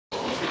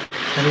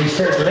And he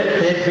said, let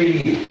there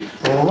be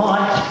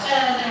light,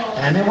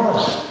 and there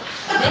was.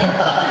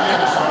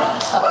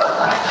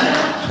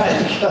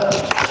 Praise God.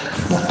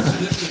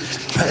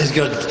 Praise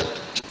God.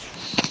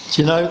 Do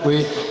you know,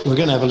 we're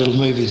going to have a little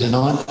movie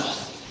tonight.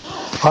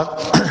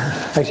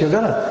 Actually,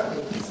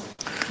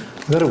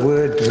 I've got a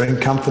word to bring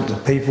comfort to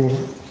people.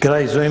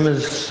 G'day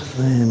Zoomers,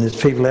 and there's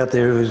people out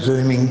there who are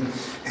Zooming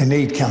who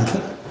need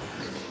comfort.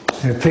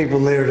 There are people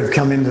there that have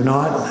come in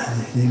tonight.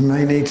 You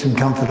may need some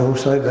comfort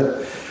also,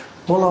 but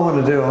all I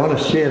want to do, I want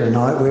to share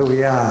tonight where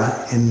we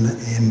are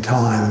in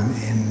time,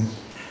 in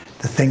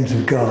the things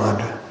of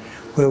God,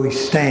 where we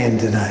stand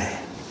today.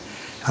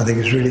 I think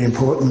it's really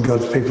important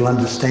God's people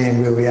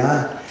understand where we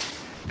are,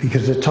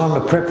 because it's a time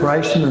of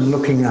preparation and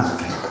looking up.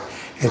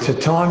 It's a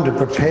time to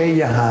prepare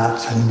your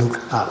hearts and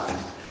look up.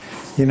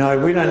 You know,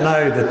 we don't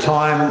know the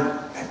time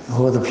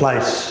or the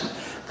place,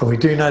 but we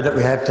do know that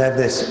we have to have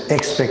this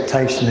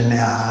expectation in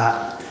our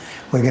heart.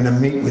 We're going to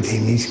meet with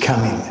him. He's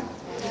coming.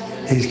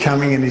 He's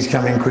coming, and he's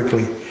coming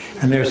quickly.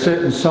 And there are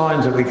certain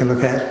signs that we can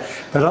look at.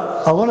 But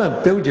I want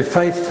to build your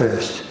faith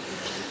first.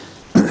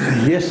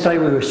 Yesterday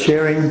we were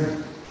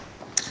sharing...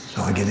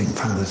 So I get in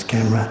front of this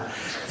camera.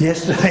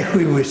 Yesterday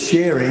we were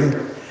sharing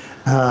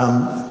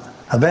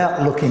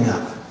about looking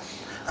up,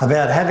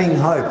 about having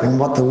hope in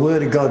what the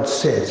Word of God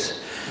says.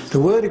 The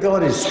Word of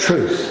God is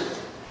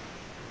truth.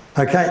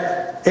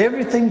 Okay?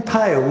 Everything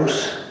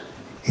pales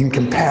in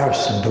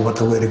comparison to what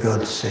the Word of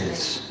God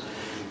says.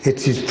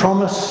 It's His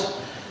promise.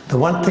 The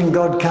one thing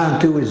God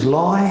can't do is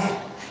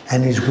lie,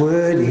 and His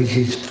Word is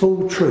His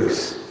full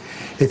truth.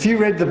 If you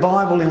read the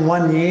Bible in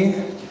 1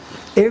 year,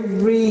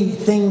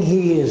 everything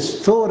He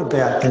has thought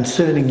about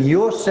concerning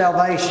your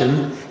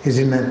salvation is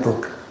in that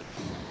book.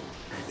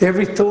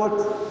 Every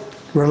thought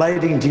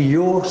relating to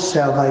your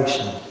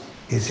salvation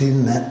is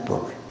in that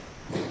book.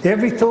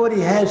 Every thought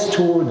He has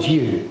towards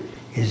you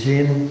is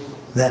in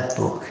that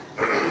book.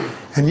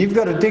 And you've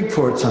got to dig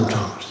for it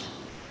sometimes.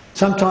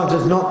 Sometimes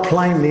it's not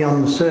plainly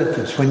on the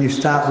surface. When you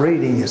start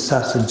reading, it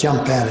starts to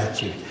jump out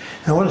at you.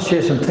 And I want to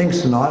share some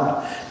things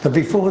tonight, but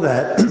before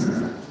that,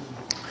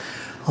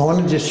 I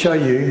want to just show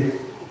you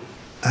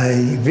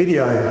a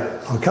video,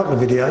 or a couple of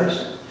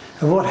videos,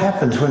 of what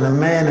happens when a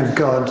man of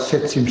God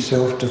sets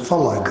himself to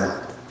follow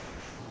God.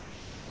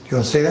 Do you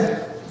want to see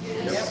that?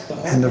 Yes.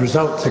 And the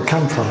results that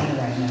come from it.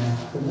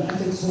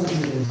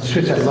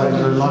 Switch that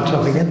light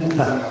off again.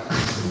 No.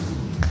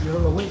 You're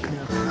all awake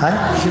now.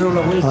 Hey? You're all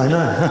awake. I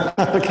know.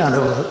 I can't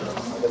help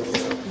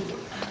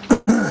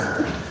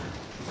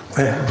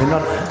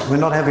it. We're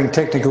not having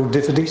technical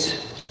difficulties.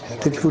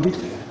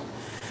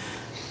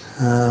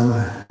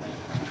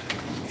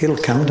 It'll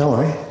come, don't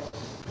worry.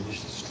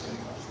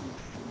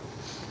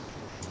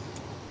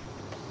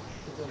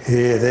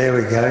 Yeah, there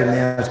we go.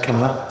 Now it's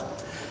coming up.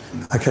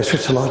 Okay,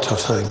 switch the lights off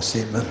so you can see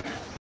it better.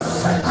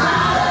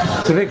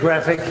 It's a bit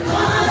graphic.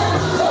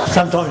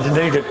 Sometimes you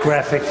need it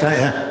graphic, don't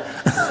you?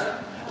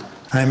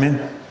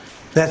 Amen.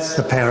 That's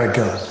the power of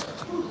God.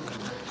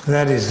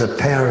 That is the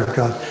power of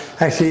God.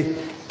 Actually,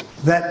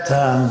 that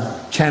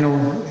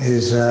channel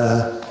is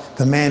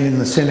the man in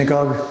the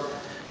synagogue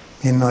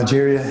in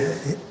Nigeria.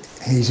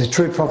 He's a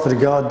true prophet of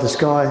God. This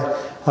guy,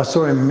 I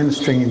saw him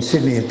ministering in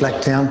Sydney at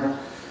Blacktown.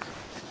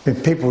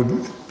 People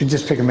would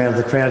just pick him out of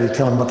the crowd, he'd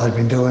tell them what they've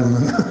been doing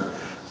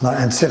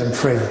and set them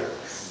free.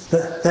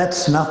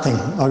 That's nothing.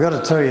 I've got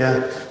to tell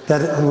you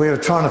that we were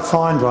trying to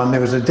find one. There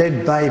was a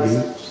dead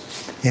baby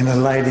in a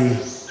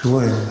lady's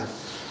womb.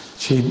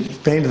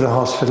 She'd been to the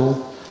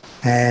hospital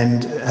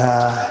and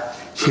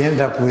she ended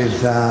up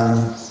with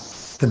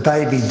the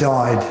baby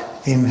died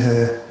in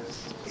her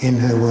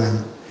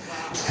womb.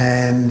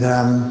 And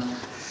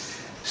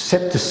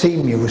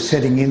septicemia was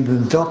setting in.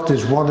 The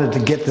doctors wanted to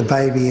get the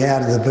baby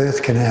out of the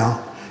birth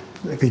canal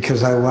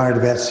because they were worried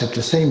about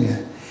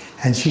septicemia.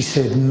 And she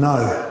said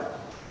no.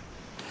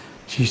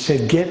 She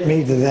said, get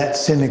me to that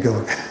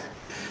synagogue.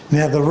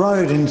 Now the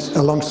road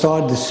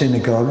alongside the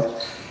synagogue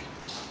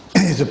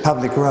is a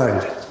public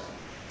road.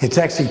 It's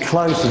actually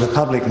closed to the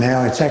public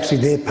now. It's actually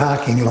their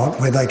parking lot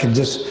where they can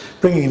just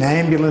bring in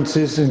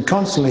ambulances and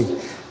constantly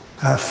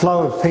a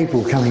flow of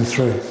people coming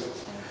through.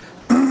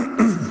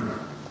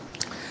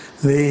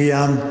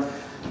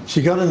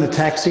 She got in a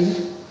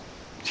taxi,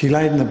 she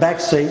laid in the back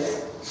seat,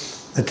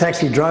 the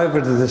taxi drove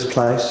her to this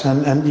place,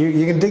 and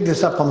you can dig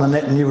this up on the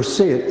net and you will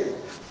see it.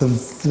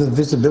 The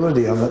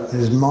visibility of it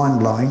is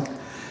mind-blowing.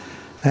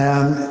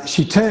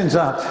 She turns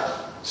up,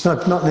 it's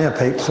not now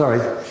Pete,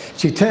 sorry.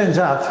 She turns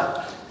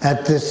up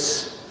at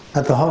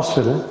the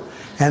hospital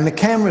and the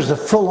cameras are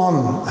full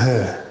on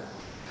her.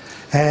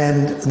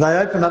 And they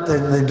open up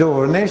the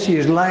door and there she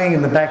is laying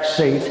in the back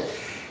seat.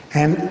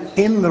 And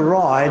in the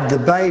ride, the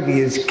baby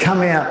has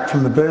come out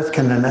from the birth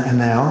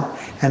canal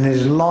and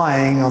is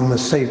lying on the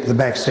seat, the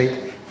back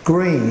seat,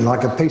 green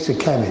like a piece of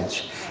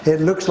cabbage.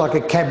 It looks like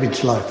a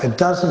cabbage loaf. It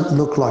doesn't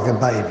look like a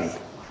baby.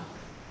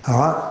 All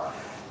right?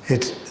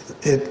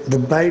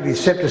 The baby,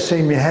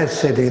 septicemia has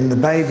set in. The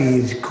baby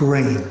is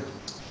green.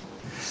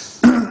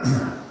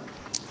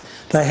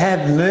 They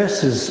have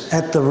nurses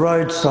at the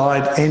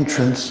roadside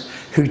entrance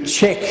who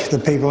check the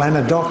people, and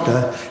a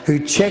doctor who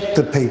check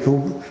the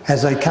people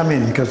as they come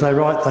in, because they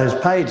write those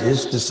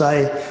pages to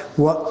say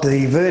what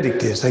the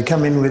verdict is. They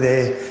come in with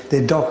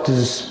their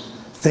doctor's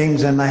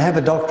things, and they have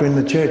a doctor in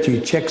the church who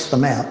checks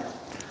them out.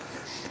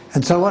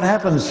 And so what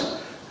happens,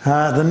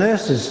 the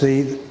nurses,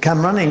 they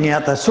come running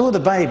out, they saw the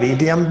baby,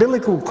 the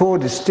umbilical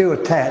cord is still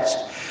attached,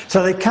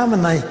 so they come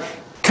and they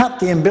cut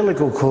the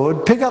umbilical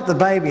cord, pick up the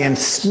baby and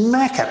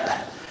smack it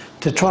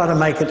to try to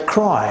make it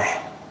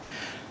cry.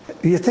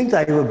 You think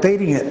they were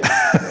beating it,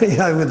 you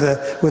know,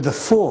 with the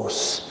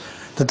force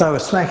that they were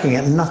smacking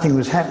it, and nothing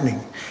was happening.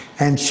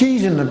 And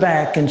she's in the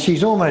back and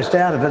she's almost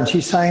out of it, and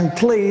she's saying,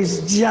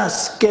 please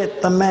just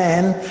get the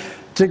man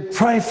to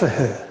pray for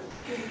her.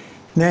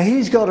 Now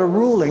he's got a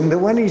ruling that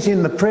when he's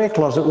in the prayer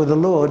closet with the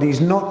Lord,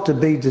 he's not to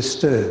be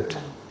disturbed.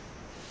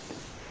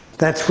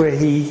 That's where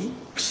he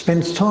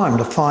spends time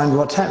to find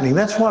what's happening.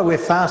 That's why we're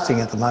fasting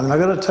at the moment. I've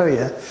got to tell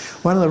you,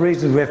 one of the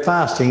reasons we're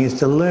fasting is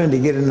to learn to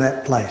get in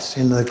that place,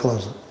 into the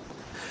closet,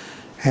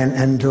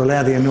 and to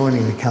allow the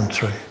anointing to come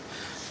through.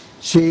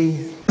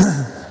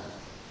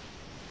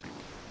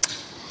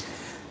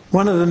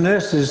 One of the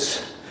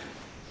nurses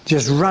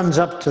just runs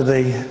up to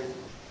the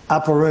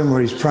upper room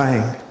where he's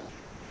praying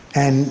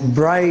and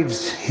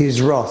braves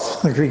his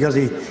wrath because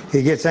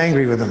he gets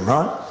angry with them,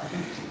 right?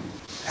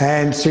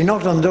 And she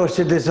knocked on the door,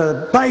 said, there's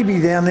a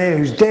baby down there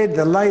who's dead,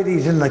 the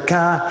lady's in the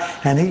car,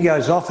 and he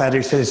goes off at her,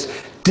 he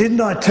says,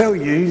 didn't I tell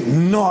you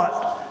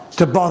not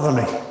to bother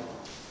me?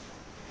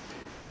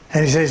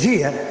 And he says,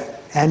 here,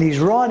 and he's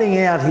writing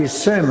out his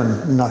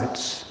sermon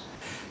notes.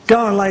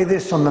 Go and lay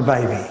this on the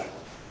baby.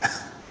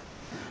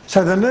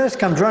 So the nurse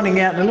comes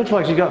running out, and it looks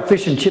like she's got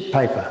fish and chip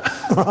paper,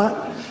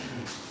 right?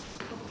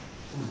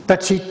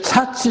 But she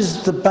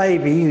touches the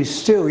baby, who's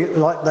still,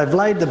 like they've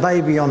laid the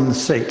baby on the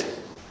seat.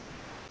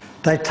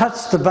 They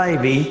touch the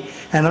baby,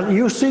 and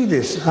you'll see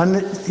this,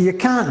 and you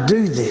can't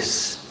do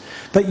this,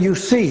 but you'll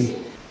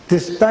see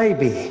this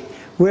baby,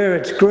 where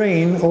it's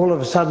green, all of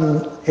a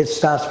sudden it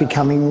starts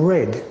becoming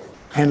red.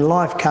 And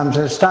life comes,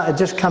 and it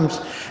just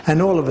comes,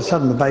 and all of a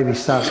sudden the baby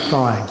starts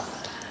crying.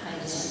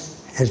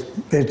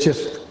 It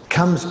just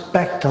comes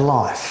back to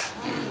life.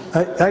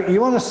 You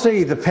want to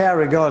see the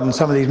power of God in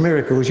some of these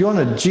miracles. You want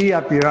to gee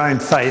up your own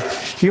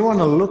faith. You want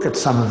to look at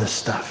some of this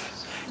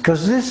stuff.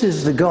 Because this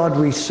is the God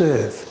we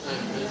serve.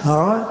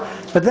 All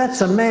right? But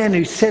that's a man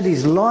who set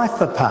his life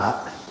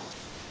apart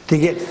to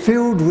get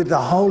filled with the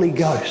Holy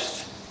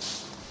Ghost.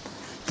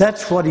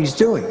 That's what he's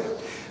doing.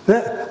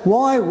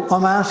 Why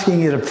I'm asking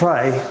you to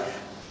pray,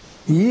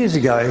 years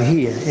ago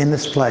here in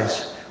this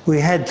place, we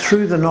had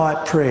through the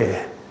night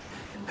prayer.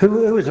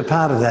 Who was a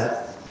part of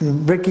that?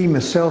 Ricky,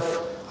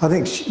 myself, I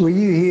think, were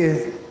you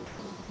here?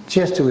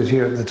 Chester was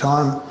here at the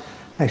time.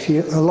 Actually,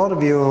 a lot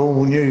of you are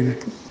all new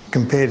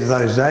compared to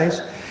those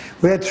days.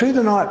 We had through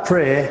the night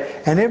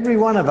prayer, and every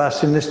one of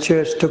us in this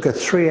church took a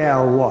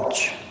 3-hour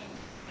watch.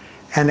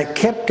 And it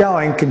kept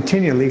going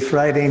continually for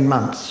 18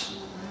 months.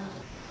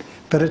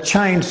 But it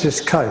changed this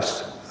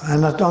coast.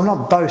 And I'm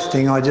not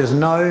boasting, I just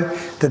know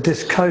that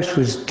this coast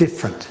was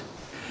different.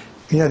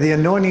 You know, the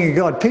anointing of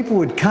God, people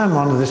would come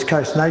onto this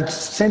coast and they'd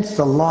sense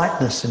the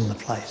lightness in the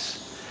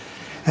place.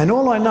 And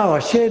all I know, I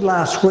shared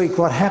last week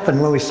what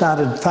happened when we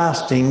started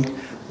fasting,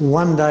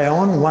 one day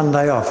on, one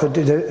day off.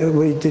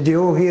 Did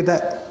you all hear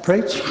that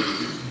preach?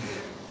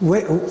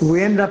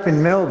 We ended up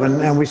in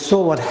Melbourne and we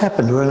saw what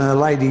happened when a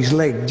lady's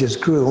leg just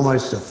grew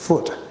almost a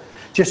foot.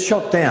 Just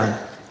shot down.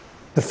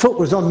 The foot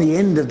was on the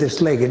end of this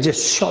leg, it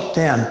just shot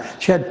down.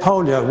 She had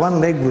polio,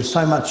 one leg was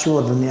so much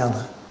shorter than the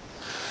other.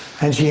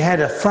 And she had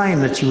a frame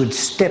that she would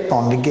step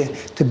on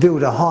to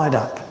build a hide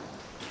up.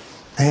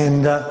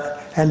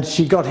 And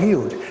she got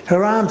healed.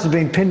 Her arms had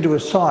been pinned to her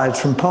sides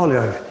from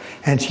polio,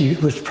 and she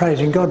was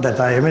praising God that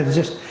day. I mean,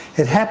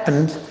 it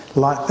happened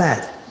like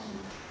that.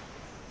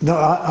 No,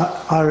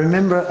 I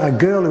remember a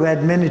girl who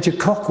had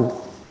meningococcal.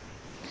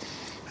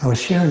 I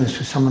was sharing this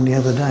with someone the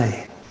other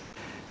day.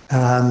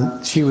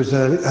 She was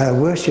a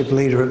worship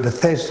leader at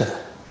Bethesda.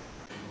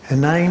 Her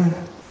name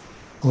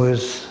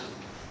was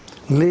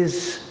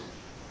Liz.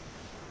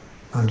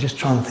 I'm just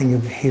trying to think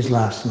of his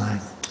last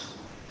name.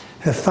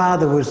 Her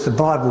father was the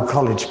Bible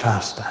college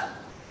pastor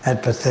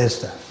at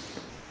Bethesda.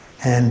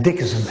 And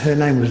Dickerson, her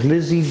name was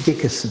Lizzie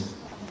Dickerson.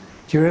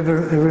 Do you ever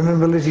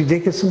remember Lizzie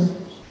Dickerson?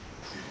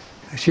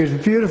 She was a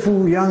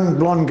beautiful young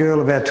blonde girl,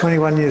 about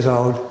 21 years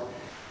old.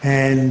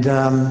 And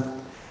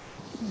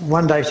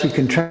one day she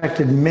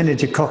contracted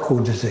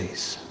meningococcal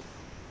disease.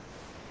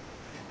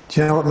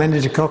 Do you know what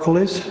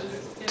meningococcal is?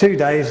 2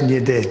 days and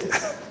you're dead.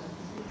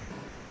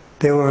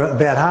 There were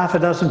about half a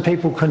dozen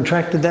people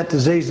contracted that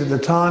disease at the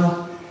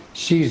time.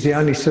 She's the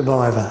only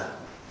survivor.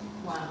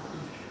 Wow.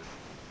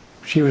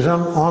 She was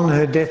on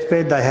her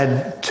deathbed. They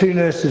had 2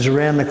 nurses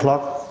around the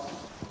clock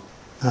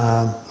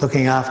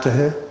looking after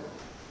her.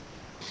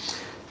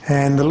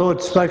 And the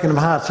Lord spoke in my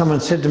heart. Someone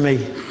said to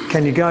me,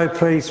 can you go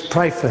please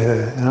pray for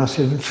her? And I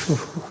said,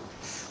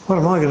 what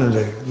am I going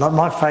to do? Like,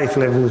 my faith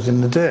level was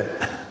in the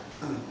dirt.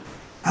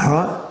 All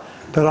right?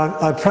 But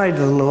I prayed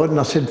to the Lord and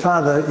I said,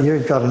 Father,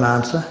 you've got an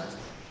answer.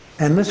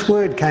 And this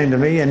word came to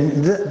me,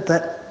 and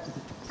that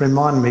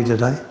reminded me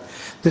today.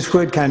 This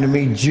word came to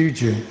me,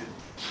 juju.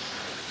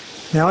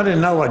 Now, I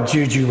didn't know what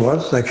juju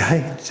was,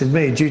 okay? To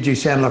me, juju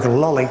sounded like a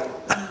lolly.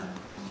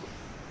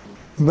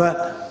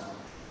 But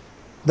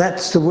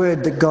that's the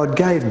word that God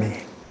gave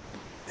me.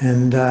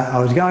 And I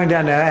was going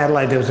down to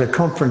Adelaide, there was a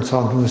conference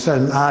on with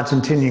some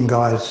Argentinian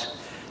guys.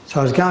 So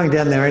I was going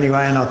down there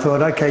anyway, and I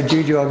thought, okay,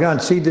 Juju, I'll go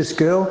and see this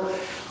girl.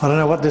 I don't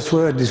know what this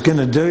word is going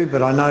to do,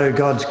 but I know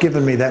God's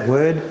given me that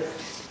word.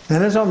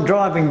 And as I'm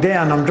driving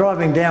down with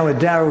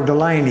Daryl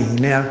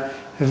Delaney. Now,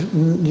 if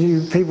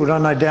you people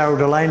don't know Daryl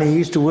Delaney, he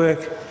used to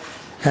work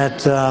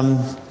at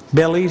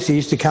Belly's. He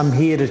used to come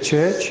here to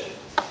church.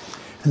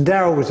 And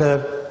Daryl was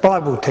a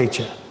Bible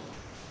teacher.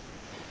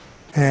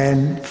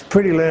 And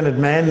pretty learned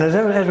man. And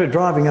as we're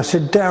driving, I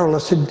said, Daryl, I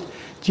said,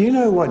 do you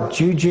know what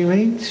juju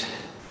means?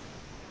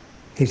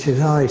 He said,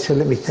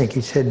 let me think.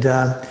 He said,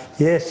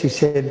 yes, he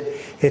said,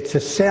 it's a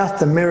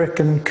South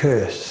American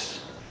curse.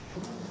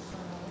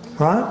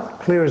 Right?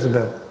 Clear as a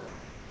bell.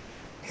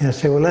 And I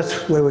said, well,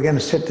 that's where we're going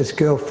to set this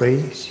girl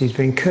free. She's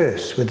been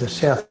cursed with the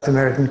South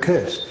American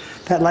curse.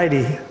 That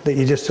lady that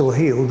you just saw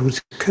healed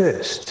was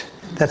cursed.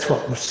 That's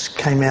what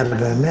came out of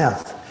her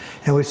mouth.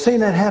 And we've seen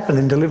that happen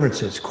in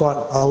deliverances quite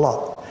a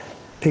lot.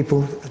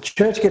 The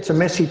church gets a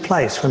messy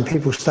place when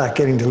people start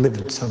getting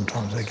delivered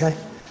sometimes, okay?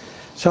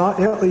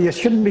 So you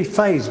shouldn't be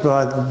fazed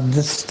by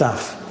this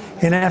stuff.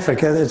 In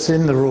Africa, it's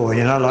in the raw,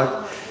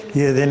 like,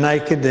 yeah, they're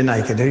naked,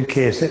 who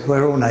cares?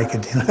 We're all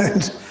naked,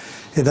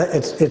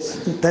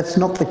 That's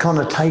not the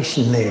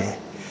connotation there.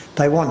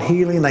 They want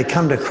healing, they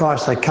come to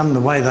Christ, they come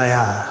the way they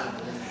are.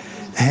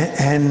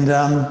 And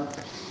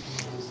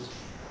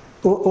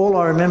all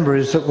I remember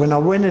is that when I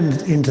went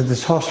into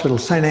this hospital,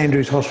 St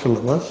Andrew's Hospital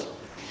it was,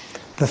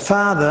 the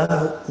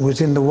father was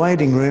in the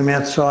waiting room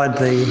outside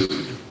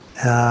the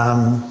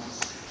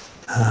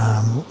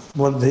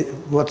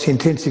what's the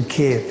intensive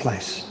care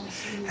place.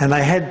 And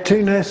they had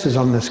two nurses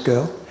on this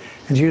girl,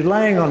 and she was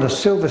laying on a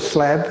silver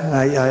slab,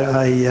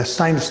 a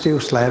stainless steel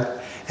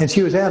slab, and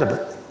she was out of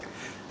it.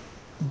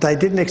 They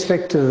didn't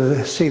expect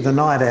to see the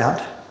night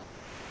out,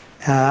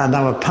 and they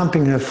were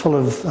pumping her full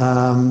of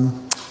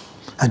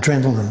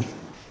adrenaline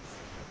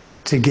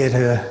to get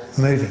her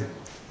moving,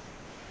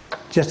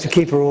 just to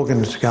keep her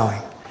organs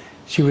going.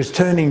 She was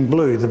turning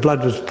blue, the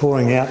blood was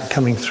pouring out,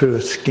 coming through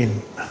her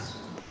skin.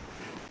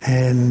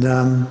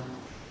 And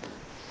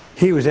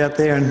he was out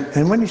there,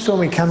 and when he saw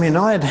me come in,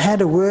 I had had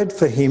a word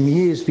for him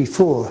years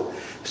before,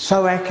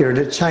 so accurate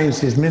it changed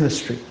his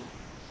ministry.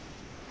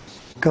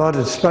 God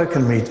had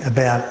spoken to me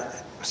about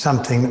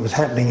something that was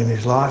happening in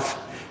his life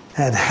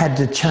and had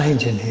to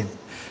change in him.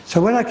 So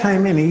when I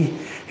came in,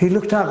 he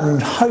looked up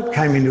and hope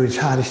came into his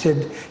heart. He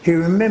said he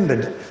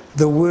remembered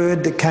the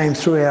word that came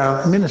through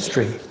our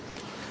ministry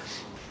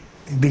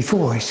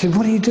before. He said,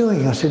 what are you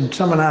doing? I said,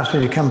 someone asked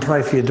me to come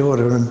pray for your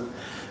daughter, and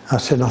I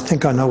said, I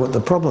think I know what the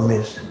problem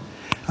is.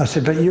 I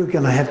said, but you're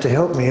going to have to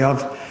help me.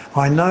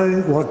 I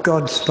know what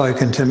God's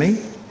spoken to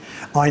me.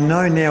 I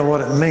know now what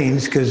it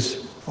means,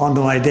 because on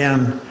the way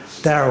down,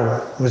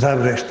 Daryl was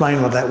able to explain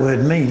what that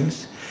word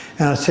means.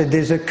 And I said,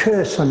 there's a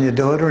curse on your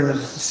daughter, and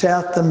it's a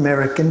South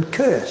American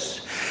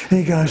curse. And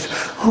he goes,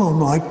 oh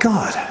my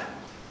God.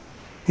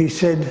 He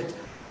said,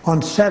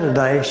 on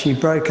Saturday, she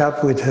broke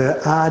up with her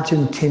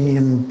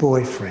Argentinian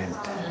boyfriend.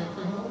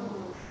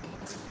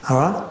 All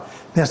right?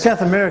 Now,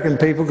 South American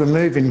people can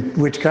move in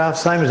witchcraft,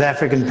 same as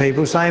African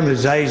people, same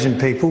as Asian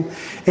people.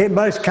 In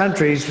most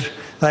countries,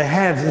 they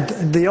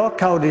have, the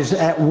occult is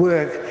at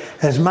work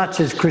as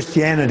much as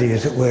Christianity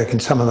is at work in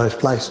some of those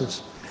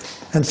places.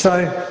 And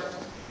so,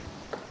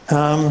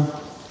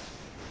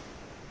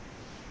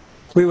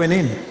 we went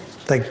in.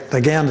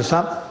 They gowned us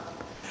up.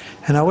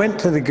 And I went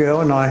to the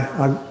girl and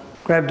I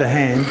grabbed her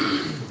hand.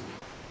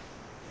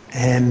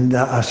 And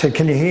I said,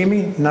 can you hear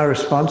me? No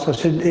response. I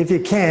said, if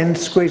you can,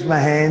 squeeze my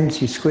hand.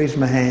 She squeezed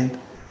my hand.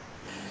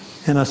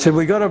 And I said,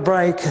 we've got to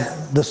break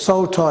the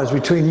soul ties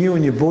between you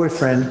and your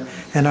boyfriend,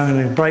 and I'm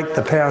going to break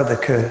the power of the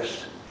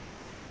curse.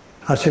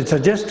 I said, so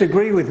just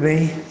agree with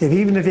me.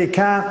 Even if you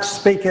can't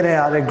speak it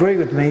out, agree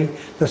with me.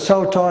 The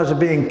soul ties are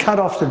being cut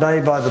off today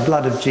by the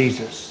blood of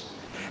Jesus.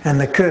 And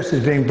the curse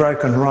is being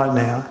broken right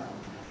now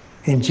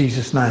in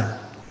Jesus' name.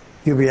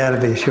 You'll be out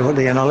of here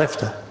shortly. And I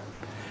left her.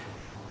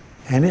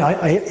 And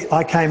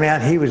I came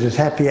out, he was as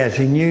happy as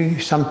he knew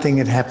something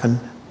had happened.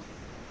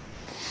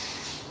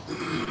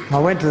 I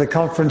went to the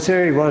conference,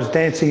 there he was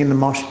dancing in the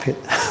mosh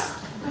pit.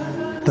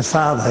 The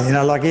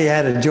father, like he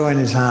had a joy in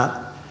his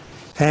heart.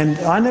 And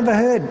I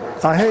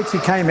heard she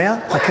came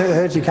out. I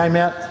heard she came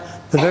out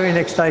the very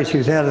next day she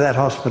was out of that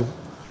hospital.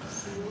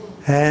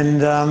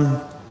 And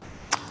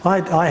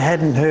I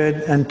hadn't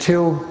heard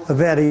until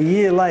about a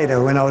year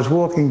later when I was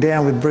walking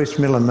down with Bruce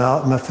Miller,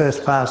 my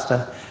first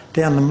pastor,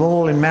 down the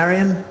mall in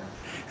Marion.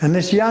 And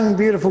this young,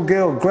 beautiful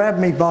girl grabbed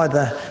me by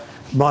the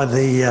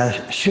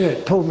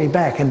shirt, pulled me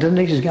back, and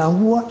Denise is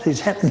going, what is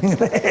happening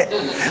there?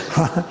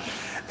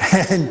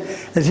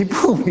 and she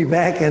pulled me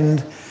back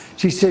and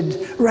she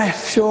said,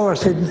 Raf Shaw. I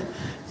said,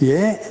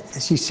 yeah.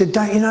 She said,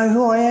 don't you know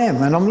who I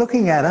am? And I'm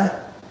looking at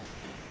her,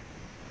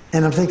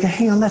 And I'm thinking,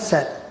 hang on, that's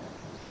that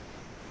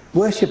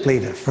worship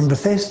leader from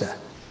Bethesda.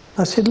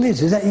 I said,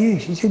 Liz, is that you?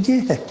 She said,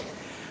 yeah.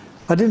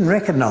 I didn't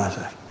recognise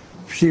her.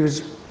 She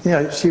was,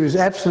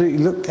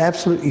 looked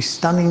absolutely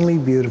stunningly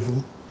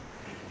beautiful.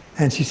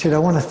 And she said, I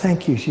want to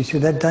thank you. She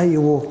said, that day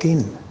you walked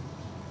in,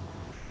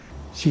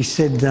 she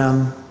said,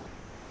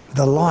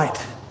 the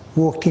light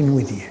walked in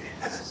with you.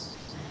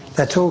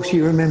 That's all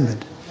she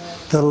remembered.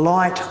 The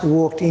light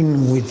walked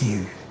in with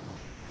you.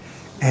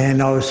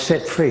 And I was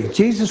set free.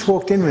 Jesus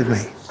walked in with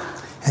me.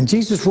 And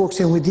Jesus walks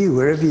in with you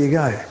wherever you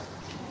go.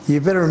 You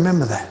better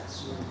remember that.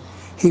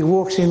 He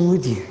walks in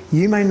with you.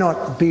 You may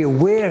not be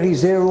aware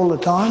he's there all the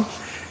time.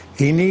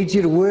 He needs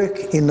you to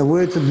work in the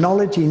words of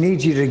knowledge. He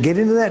needs you to get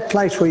into that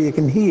place where you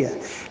can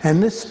hear.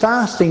 And this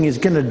fasting is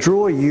going to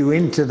draw you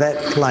into that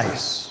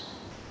place.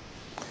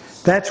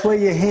 That's where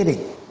you're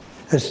heading.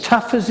 As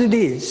tough as it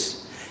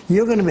is,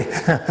 you're going to be...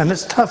 and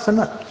it's tough, isn't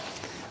it?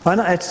 I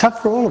know, it's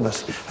tough for all of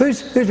us.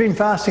 Who's been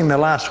fasting the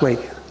last week?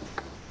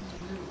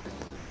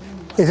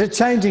 Is it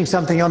changing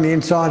something on the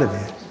inside of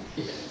you?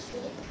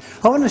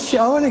 I want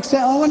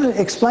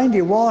to explain to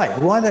you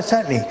why that's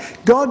happening.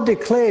 God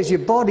declares your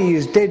body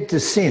is dead to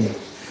sin.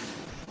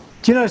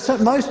 Do you know,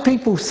 most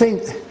people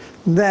think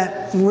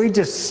that we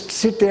just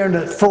sit there and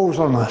it falls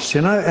on us,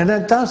 you know, and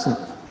it doesn't.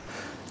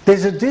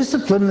 There's a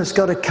discipline that's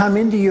got to come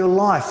into your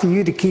life for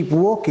you to keep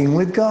walking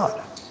with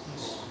God.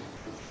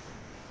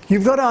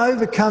 You've got to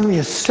overcome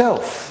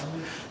yourself.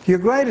 Your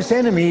greatest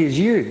enemy is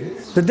you.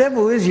 The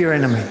devil is your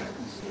enemy.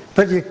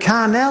 But your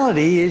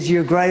carnality is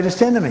your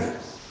greatest enemy.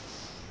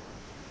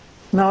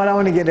 No, I don't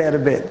want to get out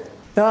of bed.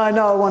 No,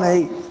 I want to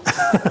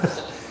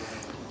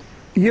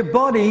eat. Your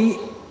body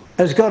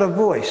has got a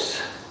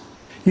voice.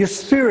 Your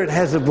spirit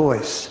has a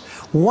voice.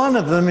 One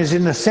of them is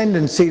in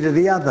ascendancy to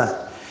the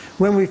other.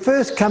 When we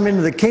first come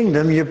into the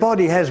kingdom, your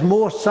body has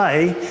more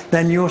say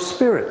than your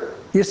spirit.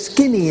 You're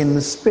skinny in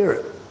the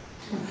spirit.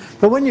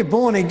 But when you're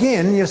born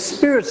again, your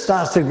spirit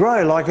starts to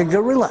grow like a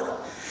gorilla.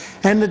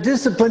 And the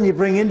discipline you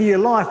bring into your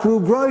life will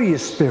grow your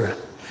spirit.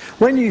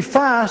 When you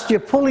fast, you're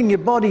pulling your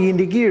body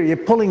into gear. You're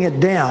pulling it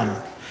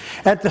down.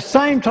 At the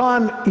same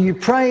time you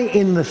pray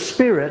in the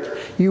Spirit,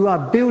 you are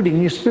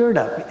building your spirit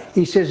up.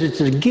 He says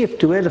it's a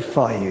gift to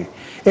edify you.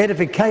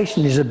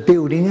 Edification is a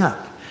building up.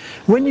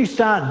 When you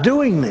start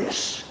doing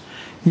this,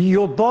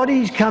 your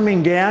body's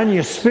coming down,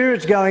 your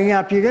spirit's going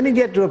up. You're going to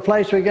get to a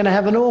place where you're going to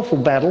have an awful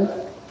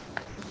battle.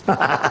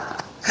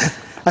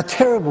 A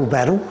terrible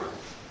battle.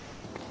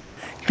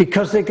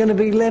 Because they're going to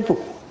be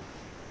level.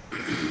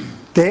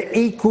 They're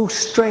equal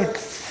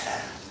strength.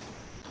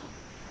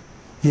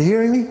 You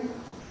hearing me?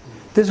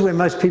 This is where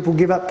most people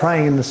give up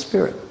praying in the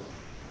Spirit.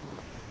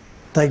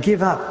 They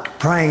give up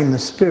praying in the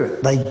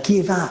Spirit. They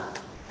give up.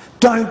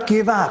 Don't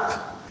give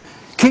up.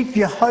 Keep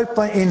your hope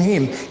in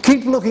Him.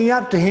 Keep looking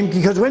up to Him,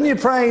 because when you're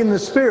praying in the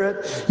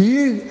Spirit,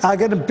 you are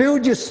going to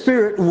build your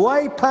spirit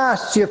way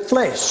past your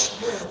flesh.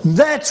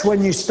 That's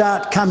when you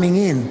start coming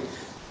in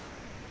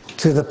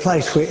to the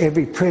place where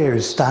every prayer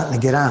is starting to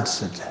get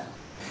answered.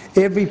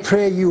 Every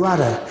prayer you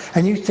utter,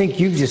 and you think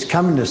you've just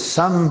come into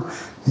some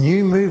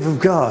new move of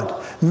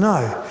God.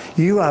 No,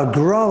 you are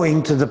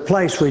growing to the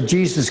place where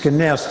Jesus can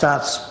now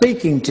start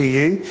speaking to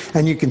you,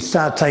 and you can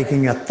start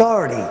taking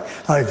authority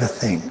over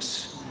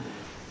things.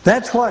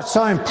 That's why it's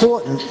so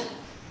important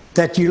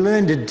that you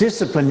learn to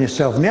discipline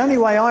yourself. And the only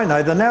way I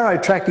know, the narrow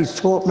track He's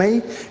taught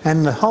me,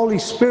 and the Holy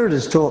Spirit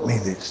has taught me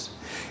this,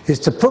 is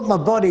to put my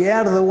body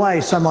out of the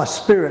way so my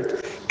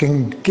spirit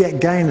can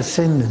gain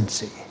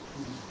ascendancy.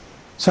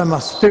 So my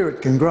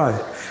spirit can grow.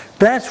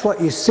 That's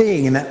what you're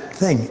seeing in that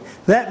thing.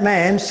 That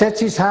man sets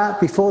his heart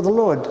before the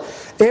Lord.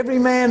 Every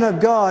man of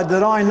God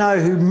that I know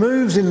who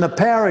moves in the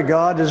power of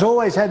God has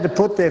always had to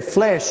put their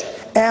flesh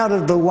out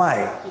of the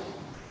way.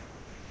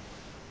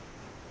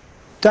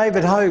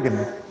 David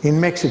Hogan in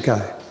Mexico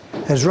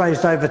has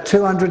raised over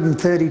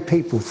 230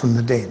 people from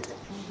the dead.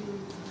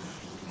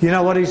 You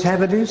know what his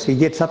habit is? He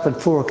gets up at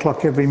 4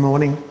 o'clock every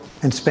morning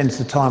and spends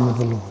the time with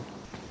the Lord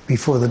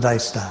before the day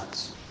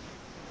starts.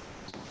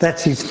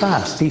 That's his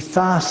fast. He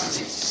fasts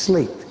his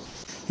sleep.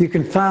 You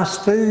can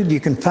fast food, you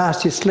can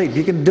fast your sleep.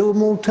 You can do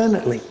them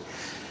alternately.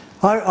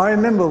 I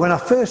remember when I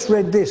first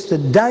read this,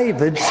 that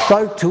David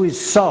spoke to his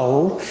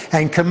soul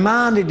and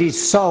commanded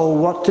his soul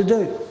what to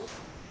do.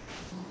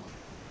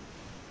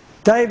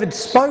 David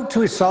spoke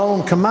to his soul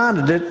and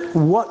commanded it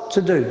what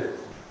to do.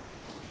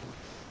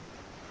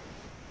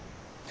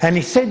 And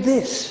he said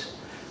this,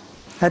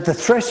 at the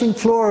threshing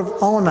floor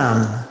of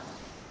Onan,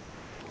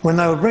 when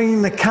they were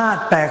bringing the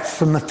cart back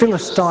from the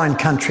Philistine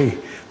country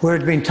where it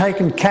had been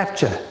taken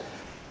capture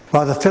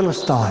by the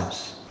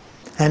Philistines.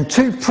 And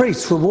 2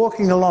 priests were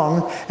walking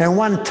along, and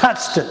one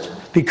touched it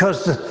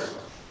because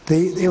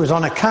it was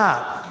on a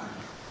cart.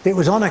 It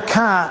was on a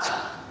cart,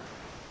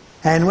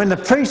 and when the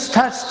priest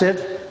touched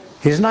it,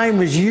 his name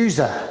was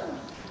Uzzah.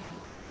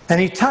 And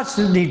he touched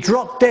it and he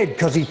dropped dead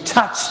because he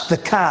touched the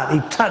cart.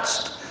 He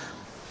touched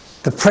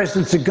the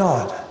presence of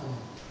God.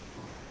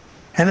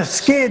 And it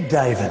scared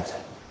David.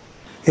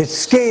 It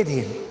scared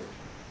him.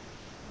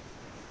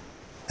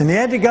 And he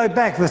had to go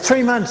back. For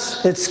 3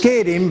 months it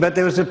scared him, but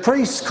there was a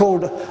priest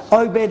called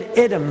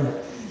Obed-Edom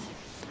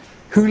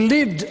who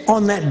lived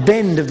on that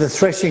bend of the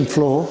threshing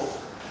floor,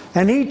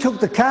 and he took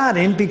the cart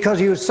in because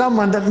he was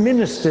someone that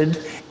ministered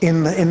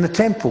in the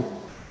temple.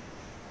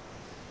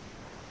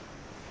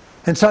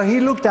 And so he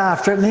looked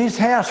after it, and his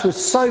house was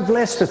so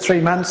blessed for 3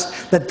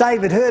 months that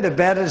David heard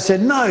about it and said,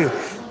 no,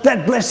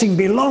 that blessing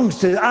belongs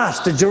to us,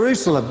 to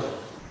Jerusalem.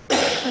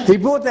 He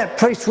brought that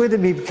priest with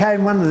him. He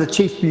became one of the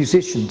chief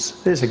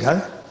musicians. There's a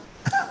go.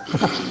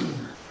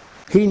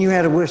 He knew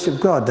how to worship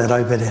God, that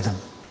Obed-Edom.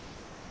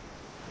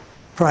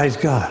 Praise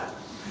God.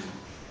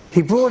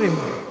 He brought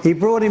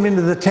him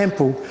into the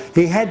temple.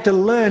 He had to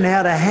learn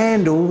how to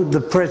handle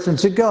the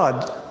presence of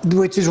God,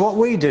 which is what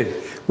we do.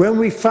 When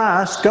we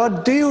fast,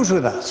 God deals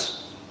with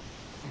us.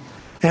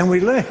 And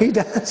we learn, he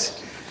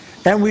does.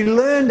 And we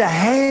learn to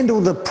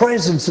handle the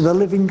presence of the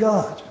living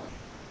God.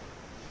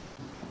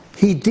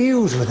 He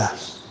deals with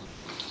us.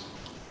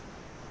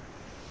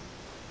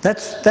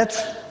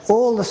 That's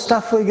all the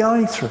stuff we're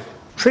going through.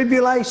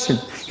 Tribulation.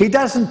 He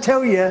doesn't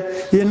tell you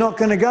you're not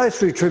going to go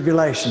through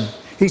tribulation.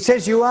 He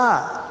says you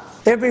are.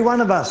 Every one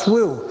of us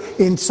will,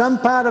 in some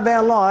part of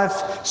our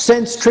life,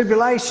 sense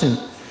tribulation.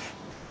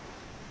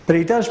 But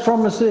he does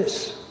promise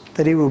this,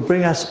 that he will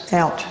bring us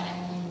out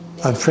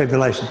of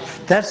tribulation.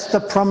 That's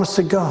the promise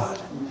of God.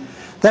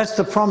 That's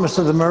the promise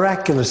of the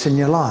miraculous in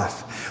your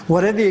life.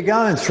 Whatever you're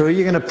going through,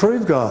 you're going to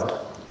prove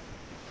God.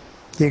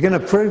 You're going to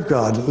prove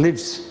God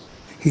lives.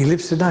 He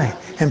lives today.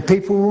 And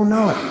people will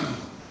know it.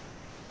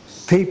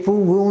 People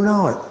will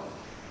know it.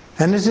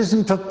 And this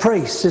isn't for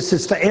priests. This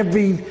is for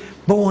every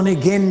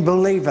born-again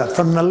believer,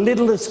 from the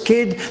littlest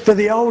kid to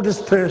the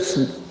oldest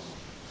person.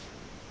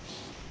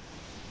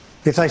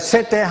 If they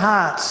set their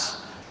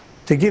hearts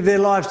to give their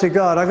lives to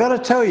God, I've got to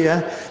tell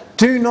you,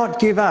 do not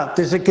give up.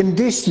 There's a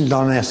condition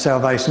on our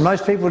salvation.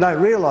 Most people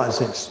don't realise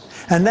this.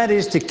 And that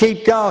is to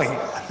keep going.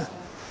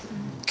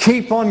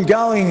 Keep on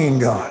going in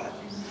God.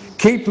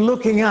 Keep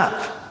looking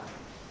up.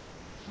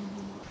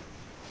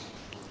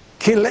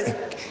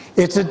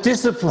 It's a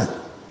discipline.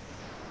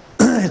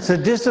 It's a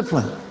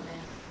discipline.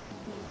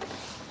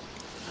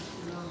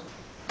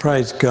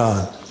 Praise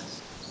God.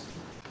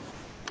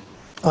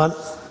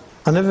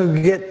 I never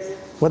forget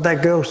what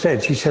that girl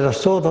said. She said, I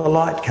saw the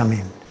light come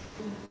in.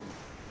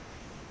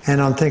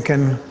 And I'm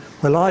thinking,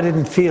 well, I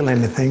didn't feel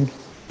anything,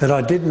 but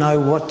I did know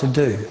what to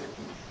do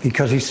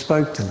because he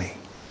spoke to me.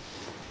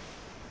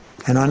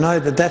 And I know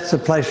that that's the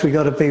place we've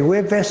got to be.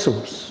 We're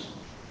vessels.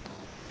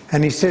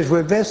 And he says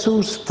we're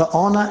vessels for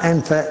honour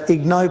and for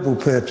ignoble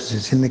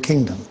purposes in the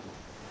kingdom.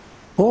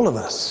 All of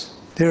us.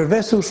 There are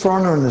vessels for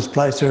honour in this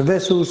place. There are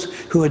vessels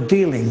who are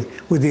dealing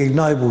with the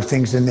ignoble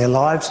things in their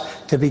lives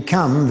to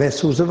become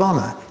vessels of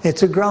honour.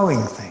 It's a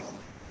growing thing.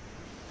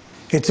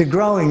 It's a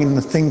growing in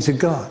the things of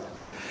God.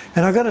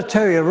 And I've got to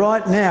tell you,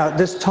 right now at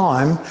this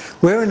time,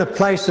 we're in a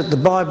place that the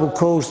Bible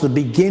calls the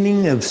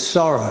beginning of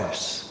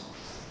sorrows.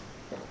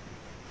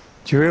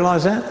 Do you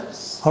realise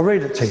that? I'll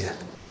read it to you.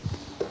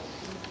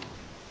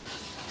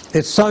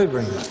 It's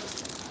sobering.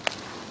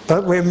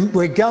 But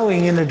we're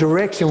going in a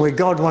direction where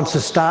God wants to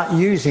start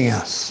using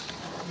us.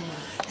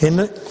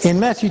 In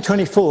Matthew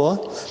 24,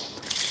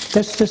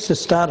 let's just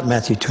start at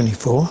Matthew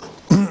 24.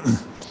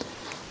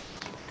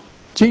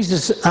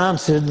 Jesus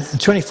answered,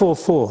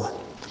 24:4.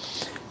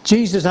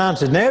 Jesus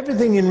answered. Now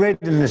everything read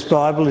in this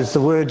Bible is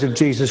the words of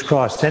Jesus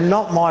Christ. They're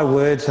not my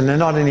words and they're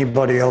not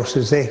anybody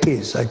else's, they're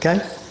his, okay?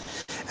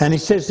 And he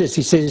says this,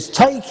 he says,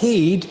 take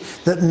heed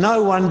that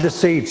no one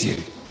deceives you.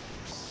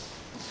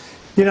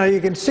 You know,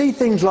 you can see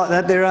things like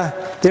that.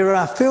 There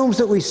are films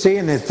that we see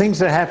and there are things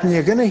that happen.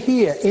 You're going to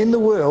hear in the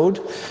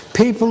world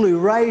people who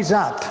raise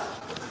up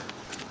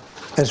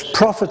as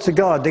prophets of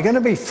God. They're going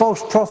to be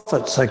false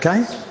prophets,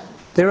 okay?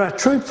 There are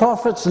true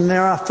prophets and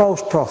there are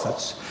false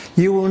prophets.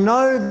 You will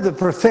know the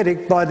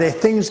prophetic by their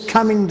things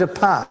coming to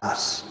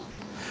pass.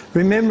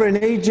 Remember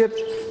in Egypt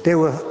there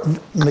were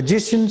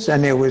magicians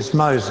and there was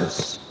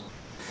Moses.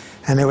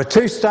 And there were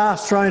 2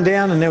 staffs thrown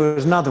down and there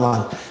was another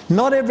one.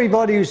 Not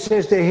everybody who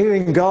says they're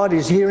hearing God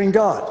is hearing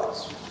God.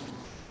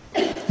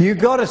 You've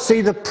got to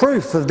see the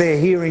proof of their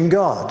hearing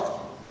God.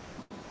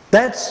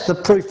 That's the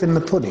proof in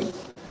the pudding.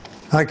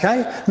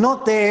 Okay?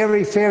 Not their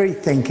airy-fairy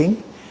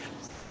thinking,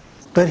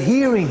 but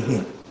hearing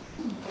him.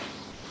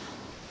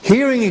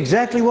 Hearing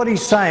exactly what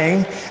he's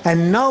saying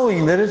and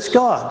knowing that it's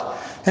God.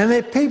 And there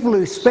are people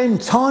who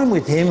spend time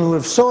with him who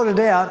have sorted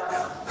out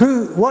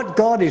what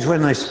God is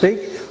when they speak,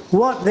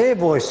 what their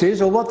voice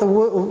is or what the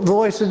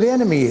voice of the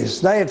enemy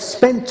is. They have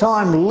spent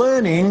time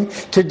learning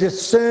to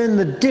discern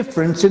the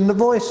difference in the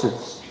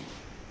voices.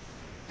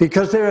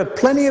 Because there are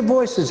plenty of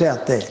voices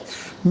out there.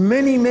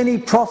 Many, many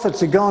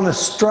prophets have gone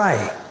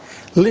astray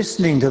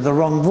listening to the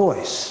wrong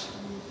voice.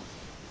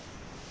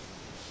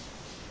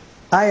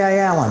 A.A.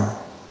 Allen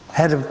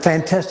had a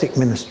fantastic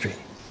ministry.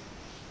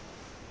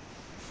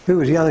 Who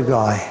was the other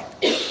guy?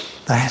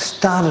 They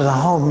started a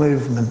whole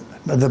movement,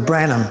 the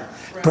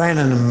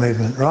Branham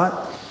movement,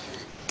 right?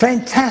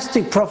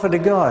 Fantastic prophet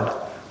of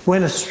God,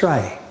 went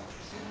astray.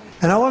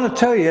 And I want to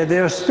tell you,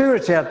 there are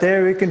spirits out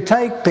there who can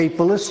take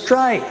people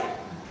astray.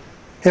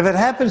 If it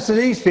happens to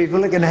these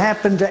people, it can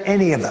happen to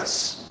any of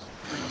us.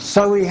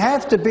 So we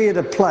have to be at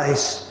a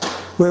place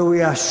where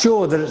we are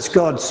sure that it's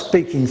God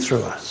speaking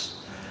through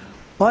us.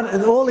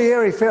 All the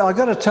airy-fairy, I've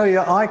got to tell you,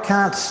 I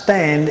can't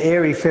stand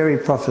airy-fairy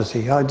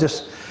prophecy. I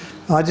just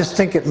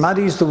think it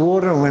muddies the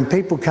water, and when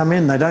people come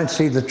in, they don't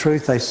see the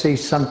truth. They see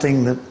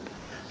something that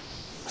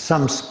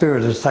some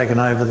spirit has taken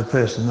over the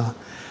person.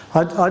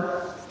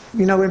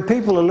 You know, when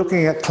people are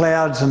looking at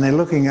clouds and they're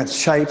looking at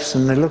shapes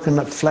and they're looking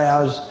at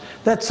flowers,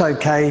 that's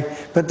okay,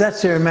 but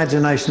that's their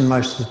imagination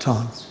most of the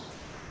time.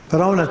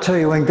 But I want to tell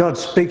you, when God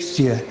speaks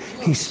to you,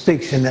 he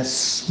speaks in that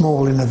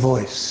small inner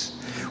voice.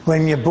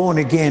 When you're born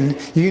again,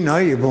 you know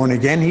you're born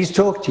again. He's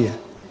talked to you,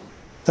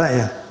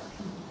 don't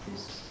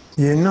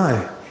you? You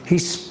know. He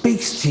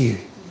speaks to you.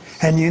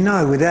 And you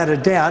know, without a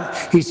doubt,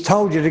 he's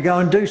told you to go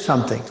and do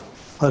something.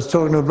 I was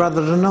talking to a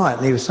brother tonight,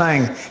 and he was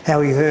saying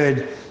how he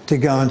heard to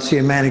go and see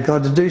a man of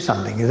God to do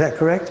something. Is that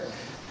correct?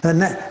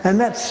 And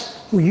that's,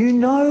 you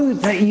know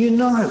that you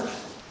know.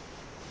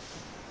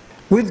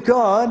 With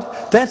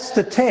God, that's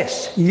the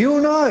test.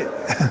 You'll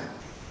know.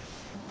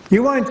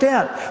 You won't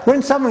doubt.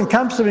 When someone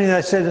comes to me and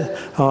they said,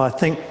 oh, I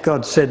think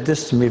God said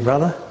this to me,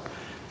 brother.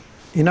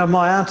 You know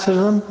my answer to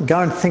them?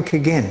 Go and think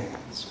again.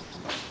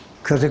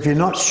 Because if you're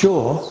not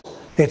sure,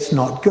 it's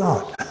not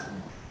God.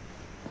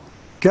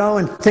 Go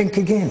and think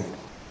again.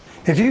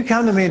 If you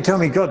come to me and tell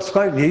me God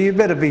spoke to you, you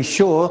better be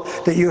sure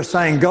that you're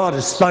saying God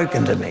has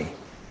spoken to me.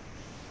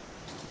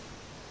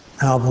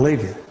 And I'll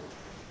believe you.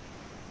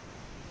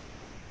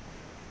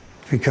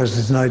 Because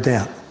there's no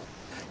doubt.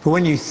 But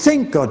when you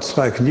think God's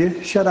spoken to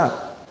you, shut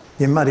up.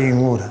 You're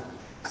muddying water.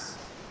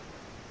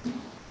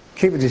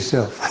 Keep it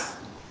yourself.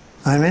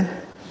 Amen?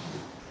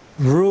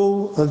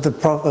 Rule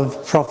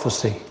of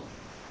prophecy.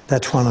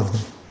 That's one of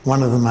them.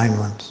 One of the main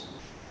ones.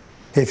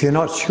 If you're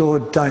not sure,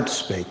 don't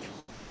speak.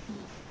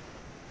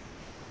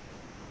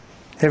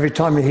 Every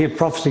time you hear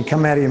prophecy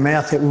come out of your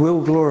mouth, it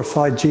will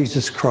glorify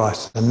Jesus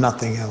Christ and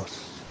nothing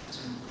else.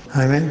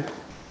 Amen?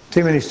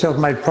 Too many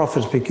self-made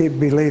prophets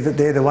believe that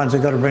they're the ones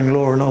that got to bring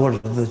law and order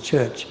to the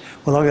church.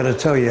 Well, I've got to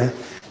tell you,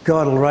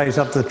 God will raise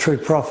up the true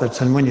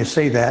prophets, and when you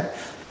see that,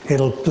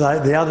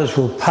 the others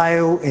will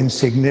pale in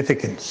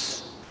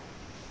significance.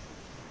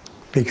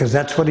 Because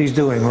that's what he's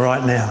doing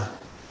right now.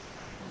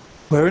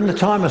 We're in the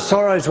time of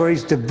sorrows where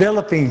he's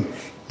developing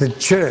the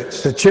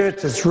church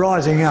that's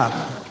rising up.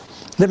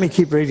 Let me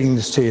keep reading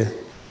this to you.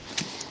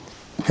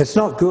 It's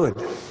not good,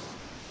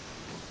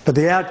 but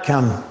the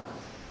outcome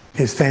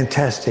is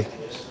fantastic.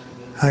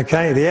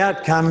 Okay, the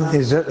outcome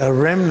is that a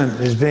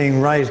remnant is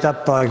being raised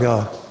up by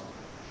God.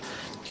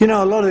 You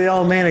know, a lot of the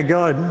old men of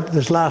God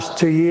this last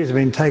 2 years have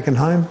been taken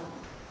home.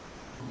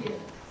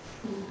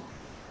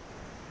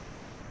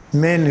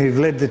 Men who've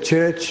led the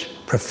church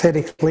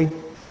prophetically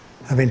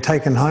have been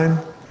taken home.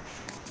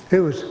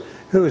 Who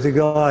was a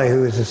guy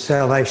who was a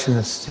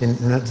salvationist in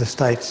the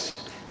States,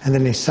 and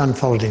then his son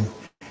followed him?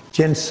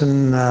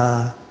 Jensen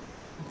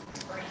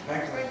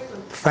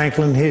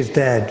Franklin, his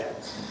dad.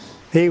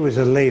 He was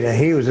a leader.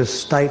 He was a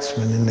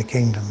statesman in the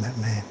kingdom, that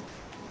man.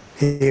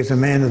 He was a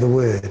man of the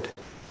word.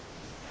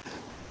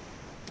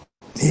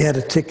 He had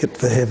a ticket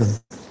for heaven.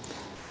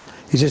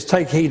 He says,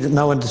 take heed that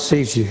no one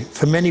deceives you.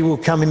 For many will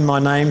come in my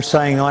name,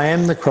 saying, I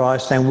am the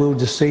Christ, and will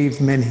deceive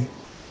many.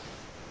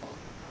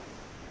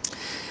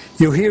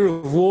 You'll hear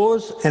of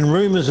wars and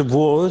rumours of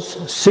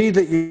wars. See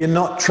that you're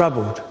not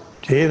troubled.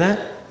 Did you hear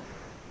that?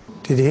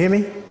 Did you hear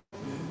me?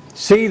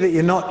 See that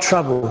you're not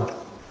troubled.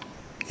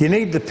 You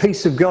need the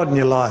peace of God in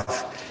your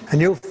life.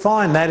 And you'll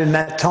find that in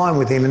that time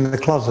with him in the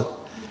closet,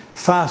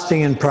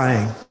 fasting and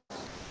praying.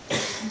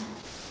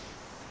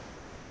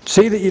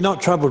 See that you're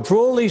not troubled. For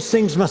all these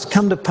things must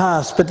come to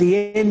pass, but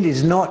the end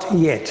is not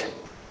yet.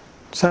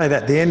 Say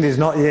that, the end is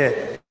not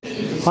yet.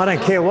 I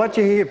don't care what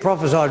you hear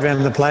prophesied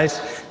around the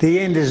place, the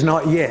end is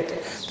not yet.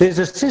 There's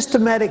a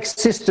systematic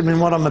system in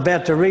what I'm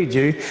about to read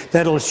you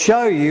that'll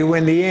show you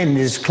when the end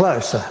is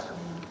closer.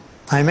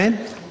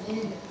 Amen?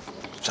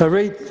 So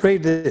read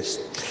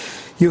this.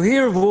 You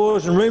hear of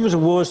wars and rumours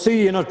of wars.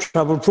 See you're not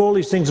troubled, for all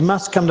these things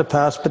must come to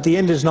pass, but the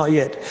end is not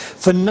yet.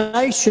 For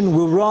nation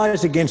will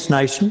rise against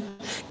nation,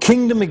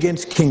 kingdom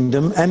against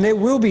kingdom, and there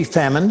will be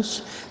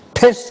famines,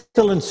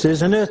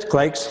 pestilences and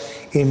earthquakes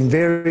in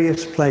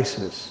various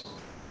places.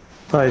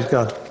 Praise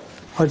God.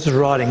 I was just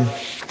writing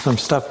some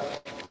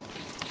stuff.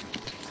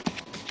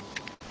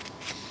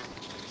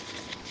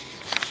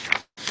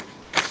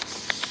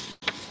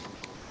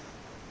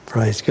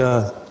 Praise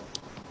God.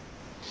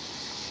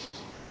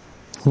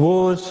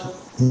 Wars,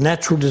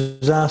 natural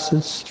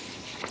disasters.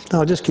 No,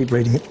 I'll just keep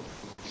reading it.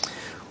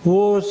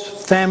 Wars,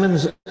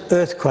 famines,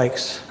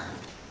 earthquakes.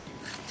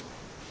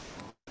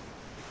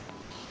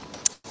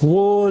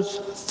 Wars,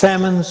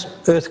 famines,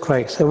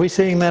 earthquakes. Are we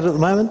seeing that at the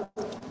moment?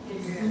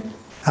 Yes.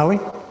 Are we?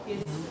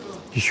 Yes.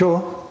 You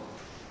sure?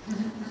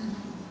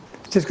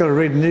 Just got to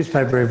read the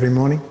newspaper every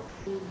morning.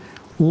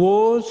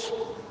 Wars,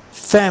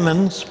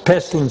 famines,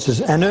 pestilences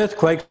and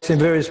earthquakes in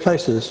various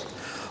places.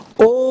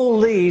 All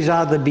these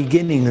are the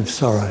beginning of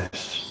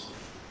sorrows.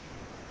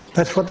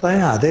 That's what they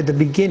are. They're the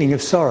beginning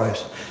of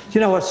sorrows. Do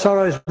you know what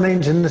sorrows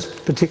means in this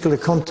particular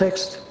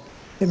context?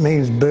 It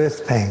means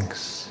birth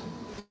pangs.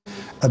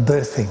 A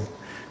birthing.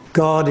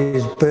 God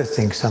is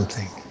birthing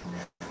something.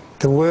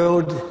 The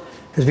world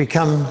has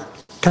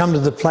come to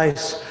the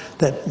place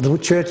that the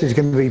church is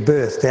going to be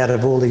birthed out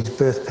of all these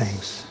birth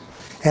pangs.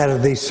 Out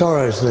of these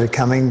sorrows that are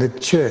coming, the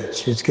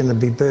church is going to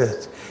be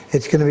birthed.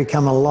 It's going to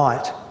become a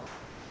light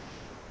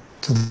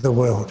to the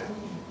world.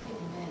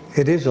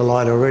 It is a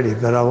light already,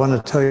 but I want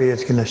to tell you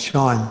it's going to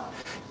shine.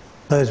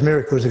 Those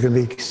miracles are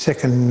going to be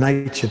second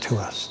nature to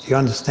us. Do you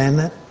understand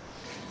that?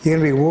 You're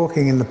going to be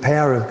walking in the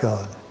power of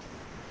God.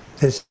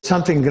 There's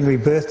something going to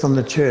be birthed on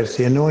the church.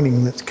 The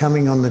anointing that's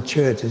coming on the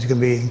church is going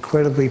to be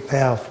incredibly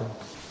powerful.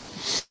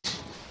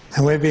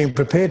 And we're being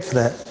prepared for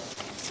that.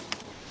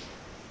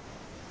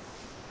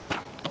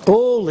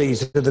 All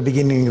these are the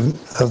beginning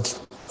of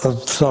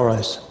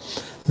sorrows.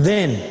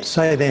 Then,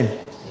 say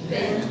then.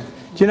 Then.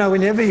 Do you know,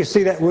 whenever you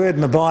see that word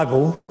in the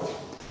Bible,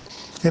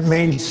 it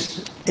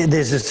means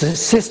there's a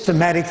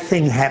systematic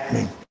thing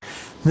happening.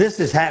 This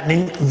is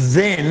happening,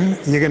 then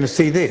you're going to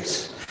see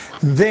this.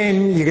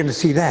 Then you're going to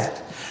see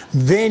that.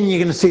 Then you're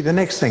going to see the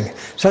next thing.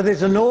 So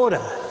there's an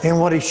order in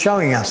what he's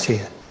showing us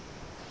here.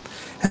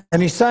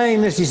 And he's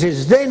saying this, he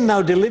says, then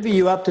they'll deliver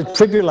you up to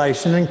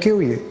tribulation and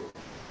kill you.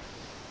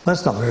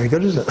 That's not very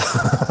good, is it?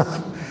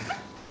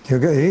 You're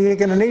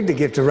going to need the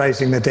gift of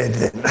raising the dead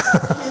then.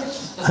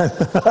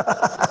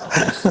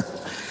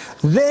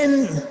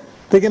 Then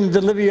they're going to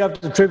deliver you up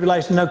to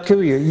tribulation, they'll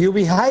kill you. You'll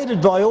be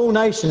hated by all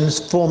nations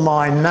for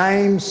my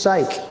name's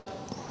sake.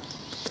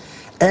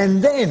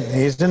 And then,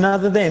 here's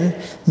another then,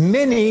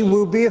 many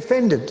will be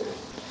offended.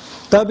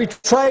 They'll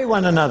betray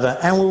one another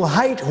and will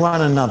hate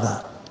one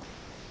another.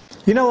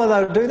 You know why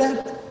they'll do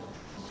that?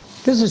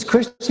 This is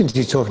Christians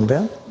he's talking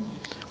about.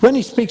 When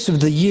he speaks of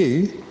the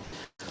you,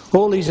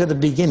 all these are the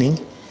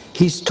beginning,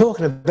 he's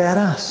talking about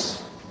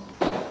us.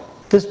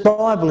 This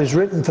Bible is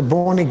written for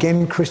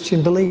born-again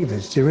Christian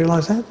believers. Do you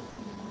realise that?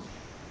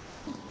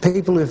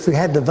 People who've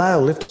had the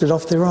veil lifted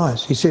off their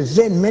eyes. He says,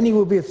 then many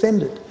will be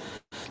offended.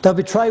 They'll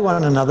betray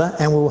one another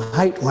and will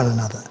hate one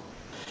another.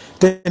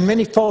 Then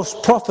many false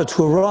prophets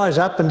will rise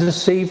up and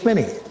deceive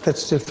many.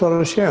 That's just what I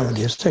was sharing with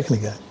you a second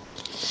ago.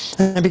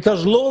 And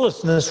because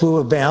lawlessness will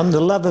abound, the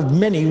love of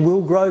many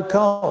will grow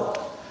cold.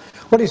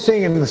 What are you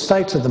seeing in the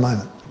States at the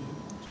moment?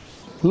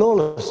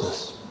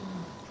 Lawlessness.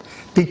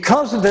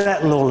 Because of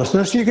that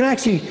lawlessness, you can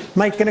actually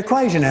make an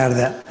equation out of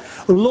that.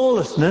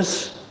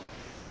 Lawlessness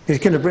is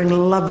going to bring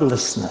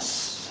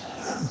lovelessness.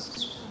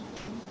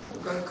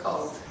 It'll grow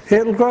cold.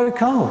 It'll grow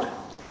cold.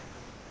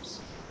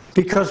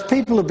 Because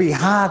people will be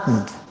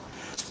hardened.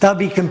 They'll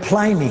be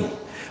complaining.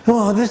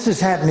 Oh, this is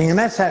happening and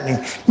that's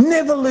happening.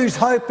 Never lose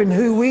hope in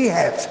who we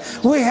have.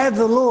 We have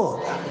the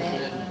Lord.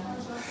 Amen.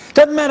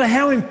 Doesn't matter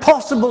how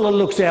impossible it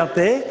looks out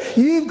there,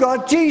 you've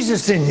got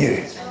Jesus in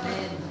you.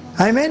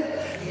 Amen? Amen?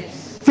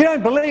 If you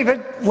don't believe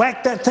it,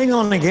 whack that thing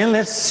on again.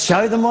 Let's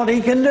show them what he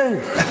can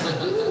do.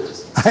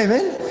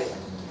 Amen?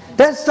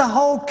 That's the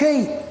whole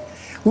key.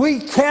 We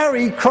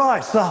carry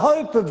Christ, the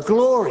hope of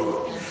glory.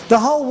 The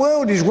whole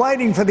world is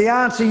waiting for the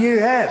answer you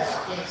have.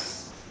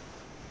 Yes.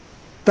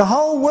 The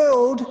whole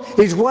world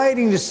is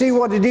waiting to see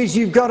what it is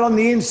you've got on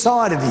the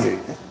inside of you.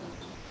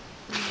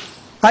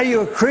 Are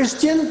you a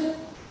Christian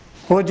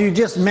or do you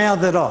just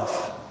mouth it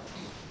off?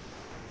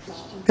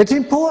 It's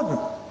important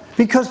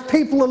because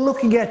people are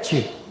looking at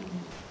you.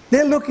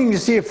 They're looking to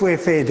see if we're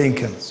fair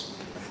dinkum.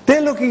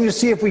 They're looking to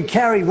see if we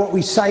carry what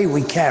we say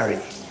we carry.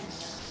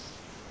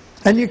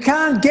 And you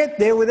can't get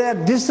there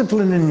without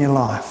discipline in your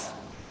life.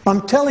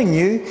 I'm telling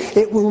you,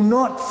 it will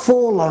not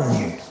fall on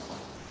you.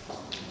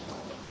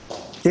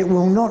 It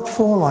will not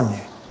fall on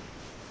you.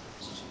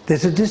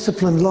 There's a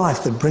disciplined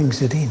life that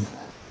brings it in.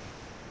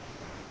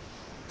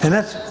 And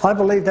I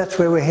believe that's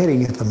where we're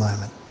heading at the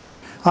moment.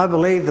 I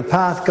believe the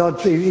path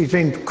He's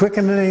been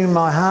quickening in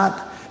my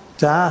heart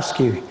to ask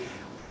you.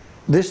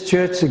 This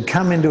church had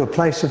come into a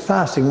place of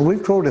fasting.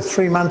 We've called a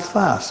 3-month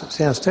fast. It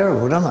sounds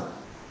terrible, doesn't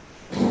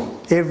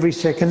it? Every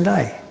second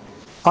day.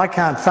 I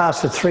can't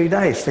fast for 3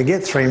 days,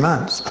 forget 3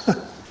 months.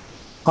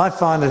 I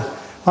find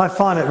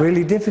it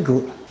really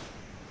difficult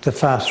to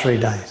fast 3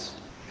 days.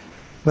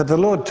 But the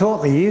Lord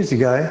taught me years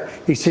ago,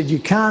 he said, you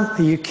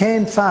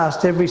can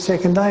fast every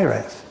second day,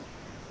 Raf.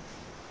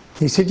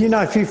 He said, you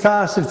know, if you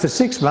fasted for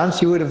 6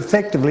 months, you would have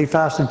effectively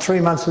fasted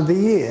 3 months of the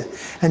year.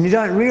 And you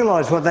don't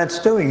realise what that's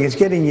doing. It's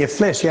getting your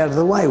flesh out of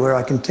the way where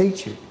I can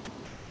teach you.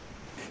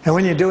 And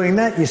when you're doing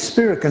that, your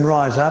spirit can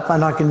rise up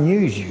and I can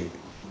use you.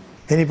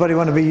 Anybody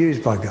want to be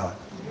used by God?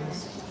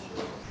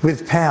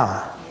 With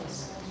power.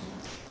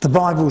 The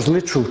Bible's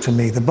literal to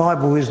me. The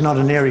Bible is not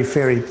an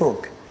airy-fairy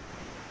book.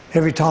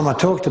 Every time I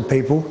talk to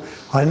people,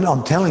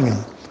 I'm telling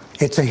them,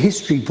 it's a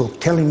history book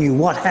telling you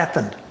what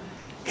happened.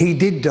 He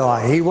did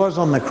die. He was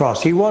on the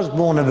cross. He was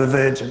born of a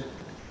virgin.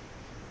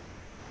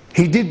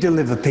 He did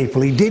deliver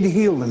people. He did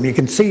heal them. You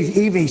can see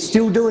even he's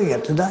still doing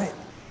it today.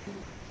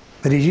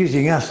 But he's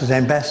using us as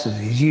ambassadors.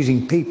 He's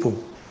using people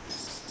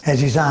as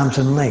his arms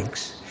and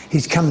legs.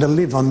 He's come to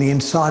live on the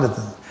inside of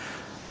them.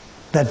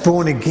 that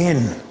born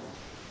again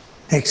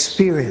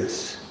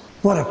experience.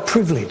 What a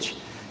privilege.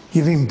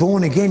 You've been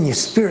born again, your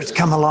spirit's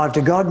come alive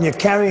to God, and you're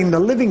carrying the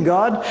living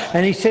God,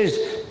 and he says,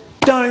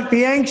 don't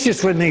be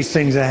anxious when these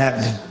things are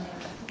happening.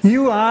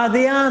 You are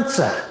the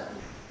answer.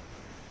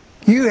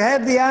 You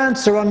have the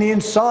answer on the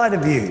inside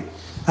of you.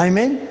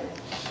 Amen?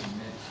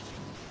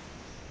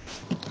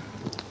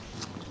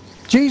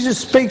 Jesus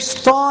speaks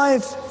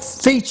 5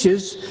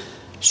 features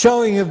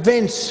showing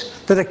events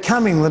that are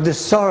coming with this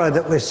sorrow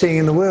that we're seeing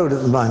in the world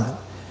at the moment.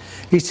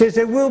 He says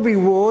there will be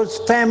wars,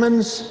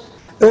 famines,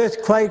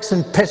 earthquakes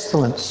and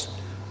pestilence.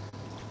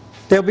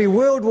 There'll be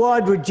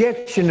worldwide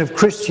rejection of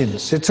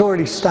Christians. It's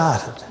already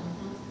started.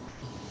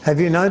 Have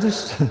you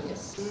noticed?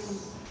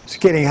 It's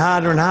getting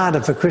harder and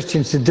harder for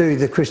Christians to do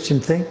the Christian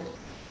thing.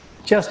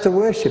 Just to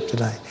worship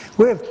today.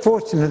 We're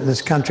fortunate in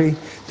this country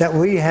that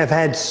we have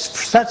had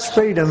such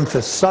freedom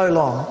for so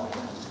long.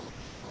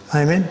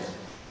 Amen?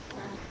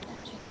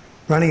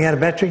 Running out of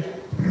battery?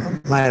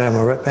 Mate, I'm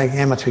right back.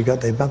 How much we got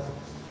there, bub?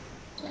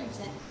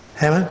 20%.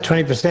 How much?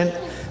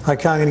 20%?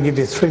 Okay, I'm going to give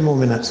you 3 more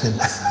minutes then.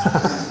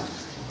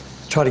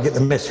 Try to get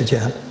the message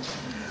out.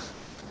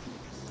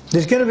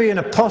 There's going to be an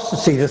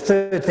apostasy, the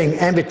third thing,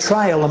 and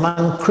betrayal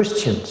among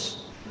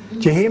Christians.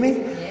 Do you hear me?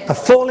 Yes. A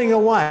falling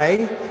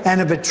away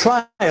and a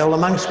betrayal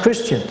amongst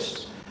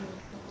Christians.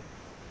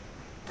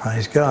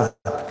 Praise God.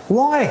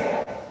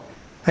 Why?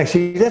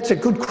 Actually, that's a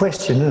good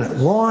question, isn't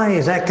it? Why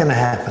is that going to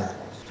happen?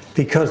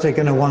 Because they're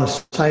going to want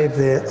to save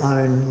their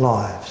own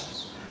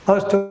lives. I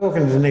was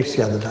talking to Denise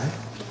the other day.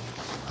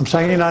 I'm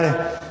saying, you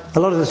know, a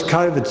lot of this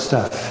COVID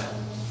stuff,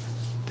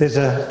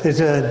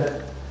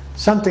 there's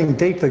something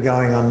deeper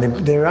going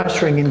on. They're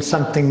ushering in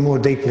something more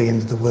deeply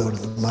into the world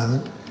at the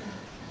moment.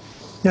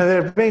 You know,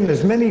 there have been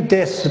as many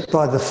deaths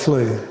by the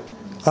flu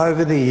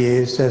over the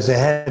years as there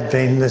had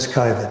been this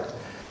COVID.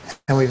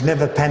 And we've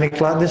never panicked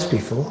like this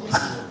before.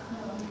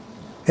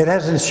 It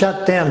hasn't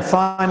shut down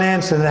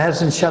finance and it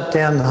hasn't shut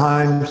down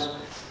homes.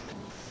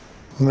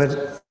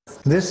 But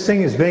this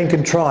thing is being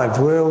contrived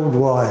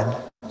worldwide.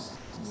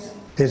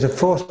 There's a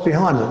force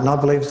behind it, and I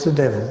believe it's the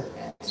devil.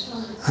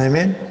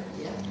 Amen?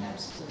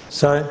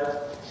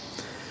 So,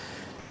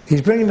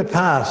 he's bringing the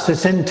past,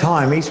 it's end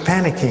time, he's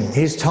panicking,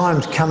 his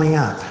time's coming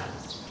up.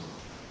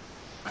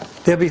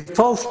 There'll be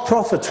false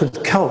prophets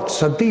with cults,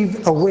 so be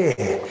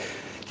aware.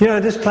 You know,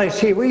 this place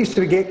here, we used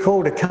to get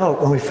called a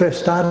cult when we first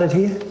started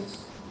here.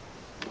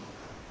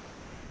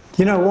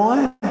 You know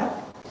why?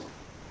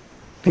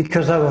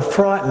 Because they were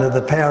frightened of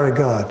the power of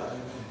God.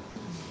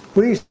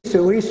 We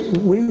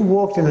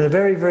walked in a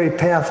very, very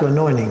powerful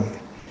anointing,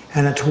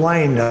 and it's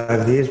waned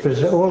over the years, but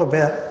it's all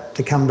about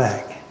to come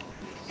back.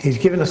 He's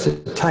given us a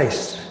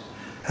taste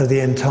of the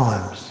end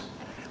times.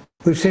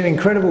 We've seen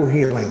incredible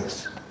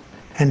healings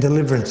and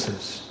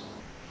deliverances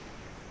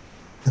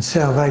and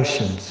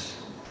salvations.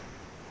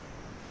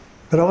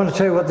 But I want to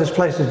tell you what this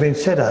place has been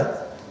set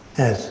up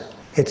as.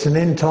 It's an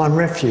end-time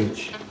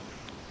refuge.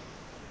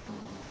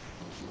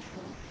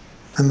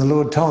 And the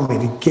Lord told me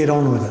to get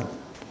on with it.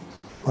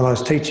 While I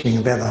was teaching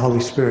about the Holy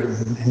Spirit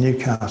in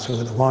Newcastle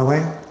with the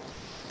YWAM,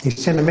 he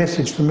sent a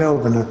message from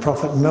Melbourne, a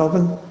prophet in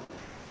Melbourne,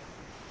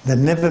 that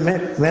never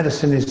met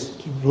us in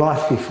his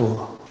life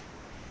before.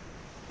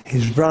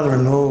 His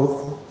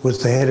brother-in-law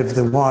was the head of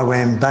the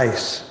YWAM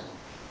base,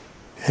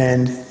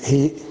 and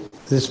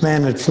this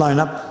man had flown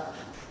up,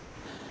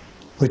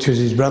 which was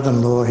his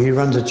brother-in-law. He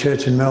runs a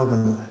church in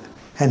Melbourne,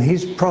 and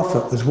his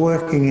prophet was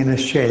working in a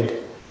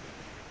shed,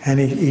 and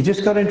he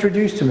just got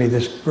introduced to me,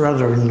 this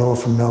brother-in-law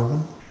from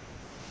Melbourne.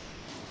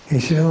 He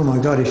said, oh my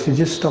God, he said,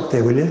 just stop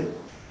there, will you?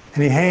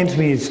 And he hands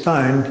me his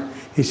phone.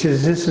 He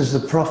says, this is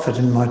the prophet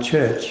in my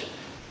church.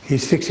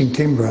 He's fixing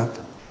timber up.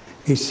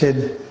 He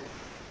said,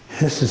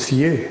 this is for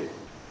you.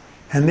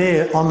 And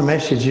there on the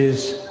message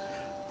is,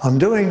 I'm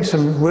doing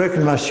some work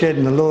in my shed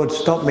and the Lord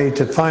stopped me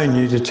to phone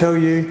you to tell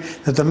you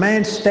that the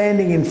man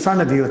standing in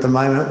front of you at the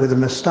moment with a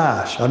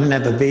moustache, I didn't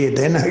have a beard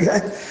then,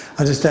 okay?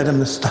 I just had a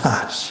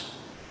moustache.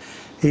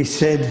 He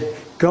said,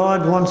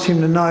 God wants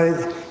him to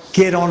know,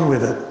 get on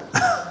with it.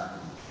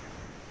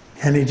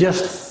 And he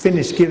just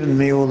finished giving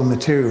me all the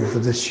material for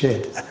this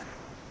shed.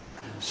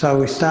 So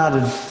we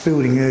started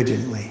building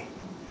urgently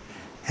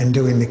and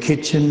doing the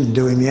kitchen and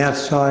doing the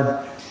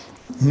outside.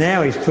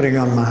 Now he's putting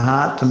on my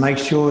heart to make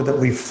sure that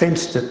we've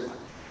fenced it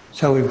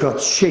so we've got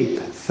sheep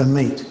for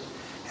meat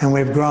and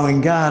we're growing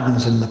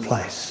gardens in the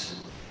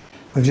place.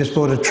 We've just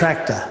bought a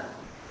tractor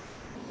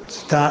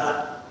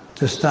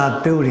to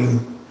start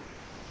building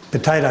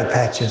potato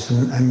patches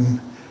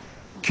and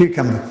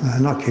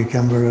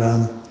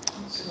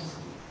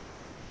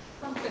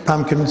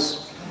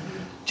pumpkins,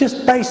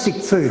 just basic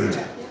food.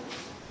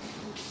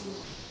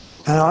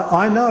 And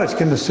I know it's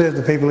going to serve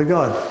the people of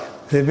God.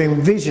 There have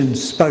been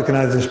visions spoken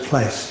over this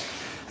place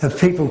of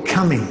people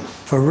coming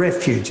for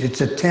refuge. It's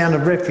a town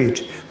of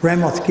refuge.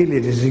 Ramoth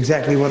Gilead is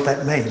exactly what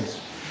that means.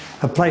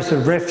 A place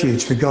of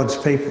refuge for God's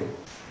people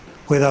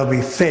where they'll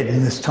be fed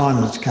in this time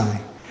that's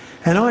coming.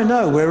 And I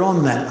know we're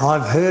on that.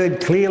 I've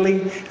heard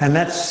clearly, and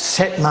that's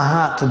set my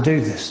heart to do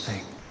this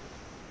thing.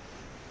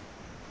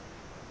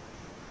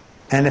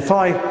 And if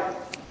I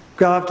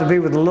go up to be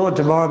with the Lord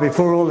tomorrow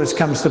before all this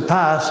comes to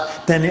pass,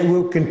 then it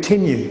will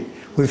continue.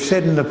 We've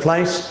said in the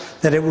place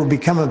that it will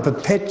become a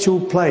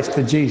perpetual place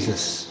for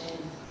Jesus.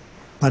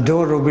 My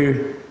daughter will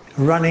be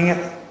running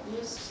it.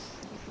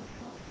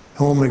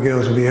 All my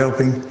girls will be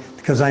helping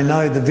because they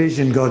know the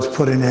vision God's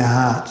put in our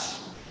hearts.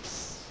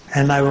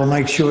 And they will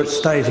make sure it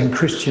stays in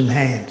Christian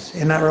hands.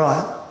 Isn't that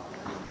right?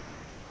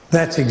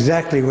 That's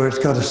exactly where it's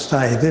got to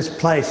stay. This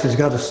place has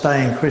got to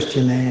stay in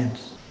Christian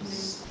hands.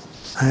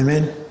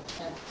 Amen.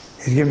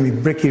 He's given me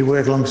Bricky to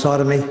work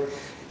alongside of me,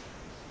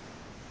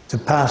 to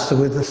pastor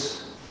with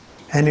us.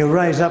 And he'll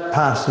raise up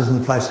pastors in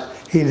the place.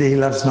 He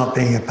loves not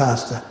being a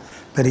pastor,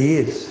 but he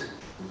is.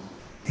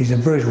 He's a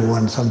brutal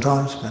one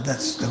sometimes, but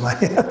that's the way.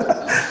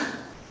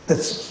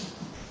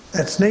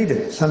 That's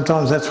needed.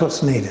 Sometimes that's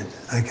what's needed,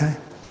 okay?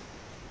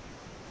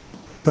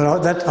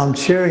 But I'm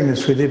sharing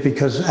this with you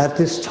because at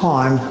this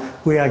time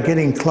we are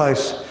getting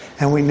close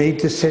and we need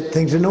to set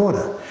things in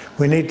order.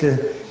 We need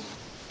to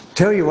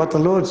tell you what the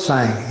Lord's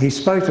saying. He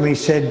spoke to me, he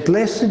said,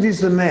 "Blessed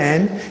is the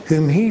man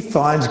whom he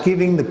finds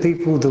giving the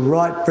people the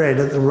right bread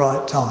at the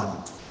right time."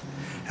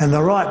 And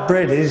the right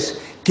bread is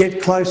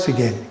get close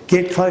again.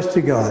 Get close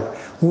to God.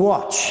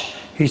 Watch.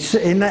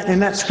 In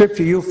that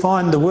scripture you'll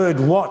find the word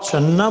watch a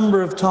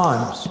number of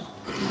times.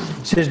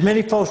 It says,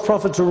 "Many false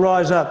prophets will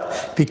rise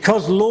up.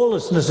 Because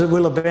lawlessness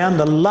will abound,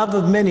 the love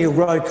of many will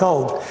grow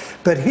cold.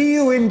 But he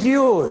who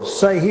endures,"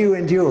 say he who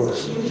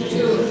endures,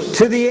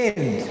 "to the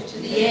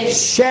end,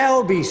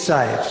 shall be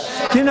saved."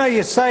 You know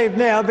you're saved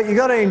now, but you've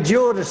got to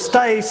endure to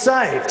stay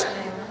saved.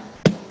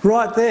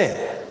 Right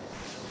there.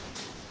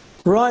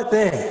 Right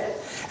there.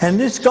 And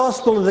this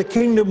gospel of the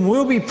kingdom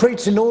will be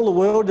preached in all the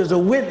world as a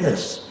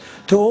witness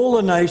to all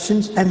the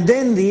nations, and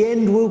then the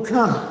end will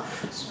come.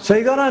 So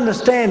you've got to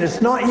understand,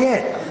 it's not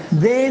yet.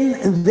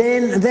 Then.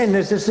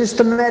 There's a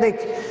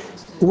systematic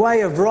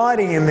way of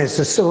writing in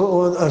this,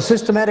 or a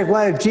systematic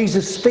way of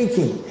Jesus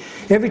speaking.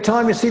 Every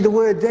time you see the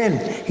word then,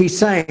 he's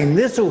saying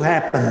this will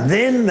happen,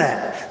 then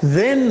that,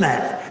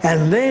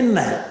 and then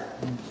that.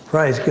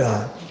 Praise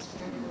God.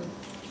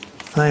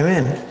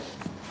 Amen.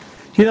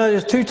 You know,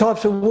 there's two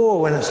types of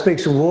war when it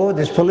speaks of war.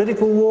 There's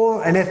political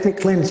war and ethnic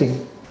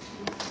cleansing.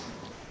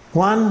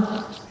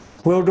 One,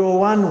 World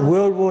War I,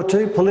 World War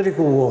II,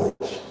 political wars.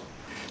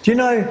 Do you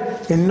know,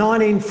 in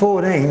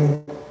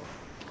 1914,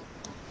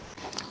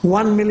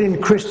 1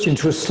 million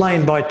Christians were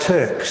slain by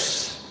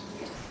Turks,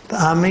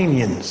 the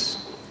Armenians.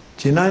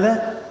 Do you know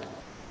that?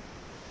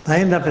 They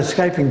ended up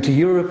escaping to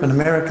Europe and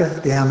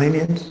America, the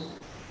Armenians.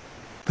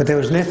 But there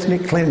was an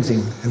ethnic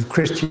cleansing of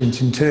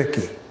Christians in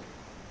Turkey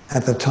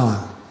at the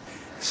time.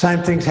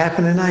 Same things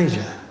happened in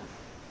Asia.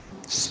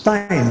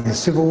 Spain, the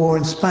civil war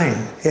in Spain,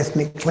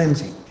 ethnic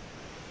cleansing.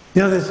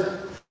 You know,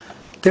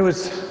 there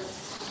was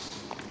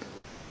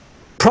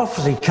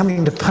prophecy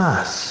coming to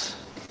pass.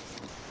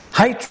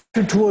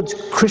 Hatred towards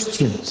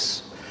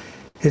Christians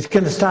is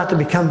going to start to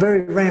become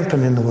very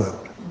rampant in the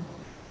world.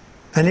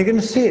 And you're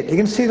going to see it. You're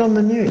going to see it on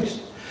the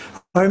news.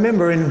 I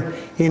remember in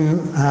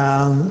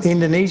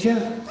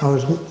Indonesia, I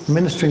was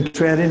ministering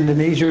throughout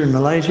Indonesia and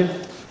Malaysia.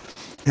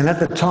 And at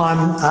the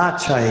time,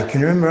 Aceh,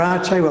 can you remember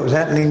Aceh, what was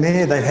happening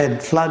there? They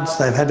had floods,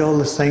 they've had all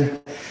this thing.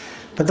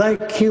 But they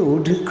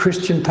killed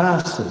Christian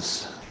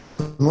pastors,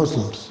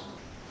 Muslims.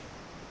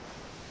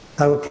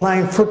 They were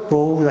playing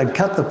football, they'd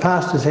cut the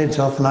pastors' heads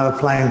off and they were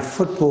playing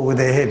football with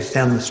their heads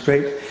down the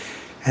street.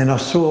 And I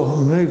saw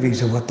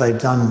movies of what they'd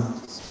done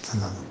to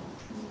them.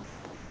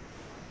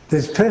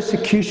 There's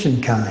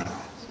persecution coming.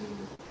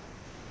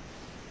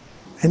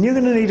 And you're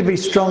going to need to be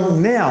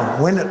strong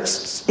now when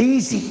it's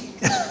easy.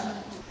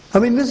 I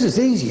mean, this is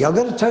easy. I've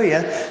got to tell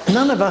you,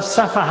 none of us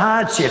suffer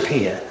hardship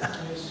here.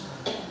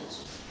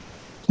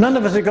 None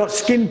of us have got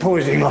skin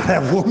poisoning like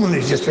that woman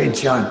who's just been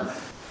shown.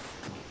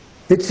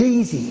 It's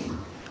easy.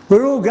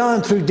 We're all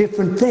going through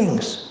different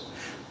things.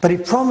 But he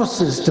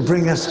promises to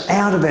bring us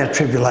out of our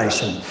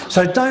tribulation.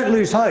 So don't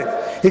lose hope.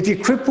 If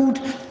you're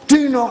crippled,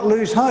 do not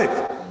lose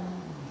hope.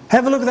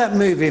 Have a look at that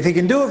movie. If he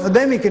can do it for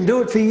them, he can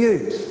do it for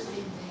you.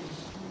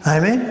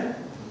 Amen?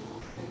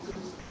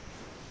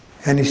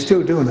 And he's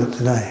still doing it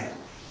today.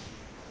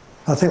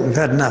 I think we've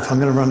had enough. I'm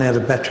going to run out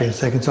of battery in a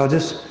second. So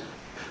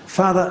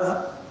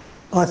Father,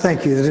 I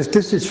thank you that if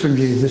this is from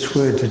you, this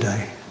word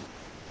today,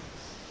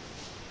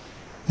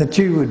 that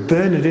you would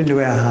burn it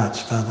into our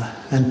hearts, Father,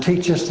 and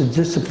teach us to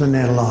discipline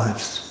our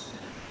lives,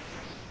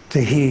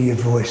 to hear your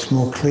voice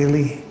more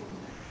clearly,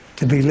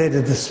 to be led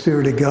of the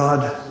Spirit of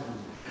God,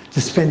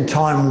 to spend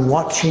time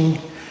watching,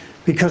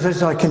 because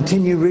as I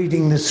continue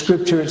reading the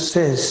scripture, it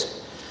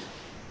says,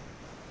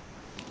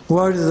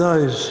 woe to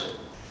those,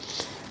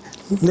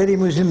 let him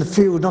who's in the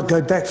field not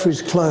go back for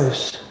his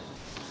clothes.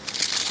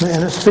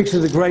 And it speaks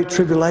of the great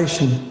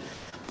tribulation.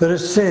 But it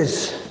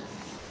says,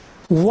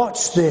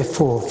 watch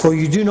therefore, for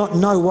you do not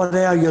know what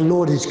hour your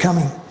Lord is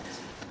coming.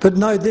 But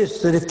know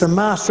this, that if the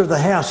master of the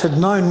house had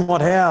known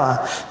what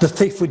hour the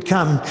thief would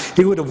come,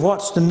 he would have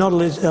watched and not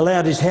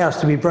allowed his house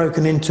to be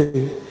broken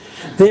into.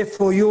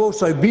 Therefore you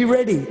also be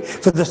ready,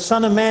 for the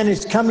Son of Man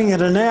is coming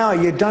at an hour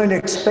you don't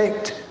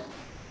expect.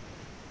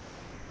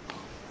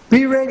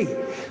 Be ready.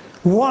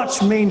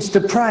 Watch means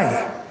to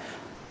pray.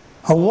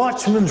 A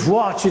watchman's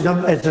watch is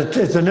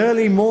it's an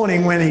early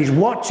morning when he's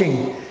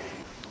watching,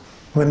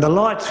 when the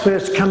light's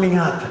first coming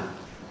up,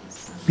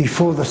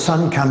 before the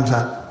sun comes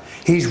up.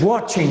 He's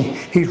watching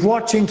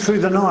through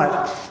the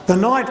night. The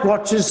night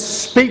watches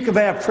speak of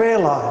our prayer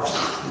lives.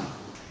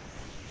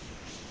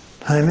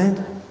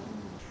 Amen.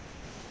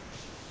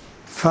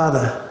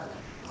 Father,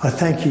 I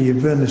thank you,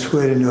 you've burned this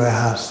word into our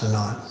hearts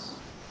tonight.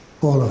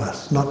 All of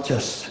us, not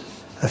just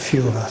a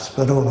few of us,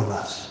 but all of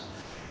us.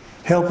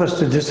 Help us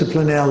to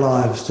discipline our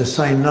lives, to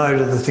say no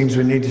to the things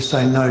we need to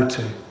say no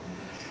to,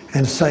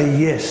 and say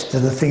yes to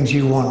the things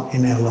you want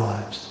in our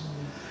lives.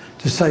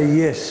 To say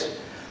yes,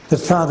 that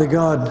Father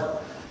God,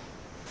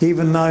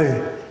 even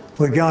though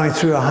we're going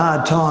through a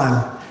hard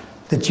time,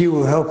 that you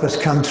will help us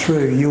come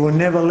through. You will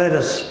never let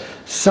us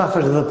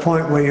suffer to the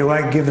point where you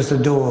won't give us a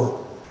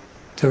door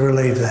to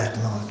relieve that,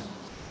 Lord.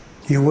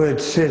 Your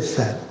word says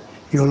that.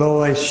 You'll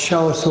always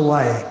show us a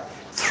way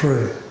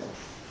through.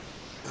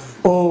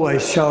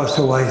 Always show us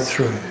a way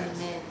through.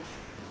 Amen.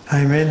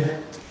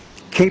 Amen.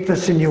 Keep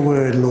us in your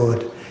word,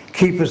 Lord.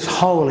 Keep us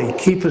holy.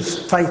 Keep us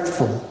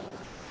faithful.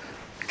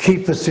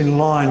 Keep us in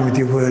line with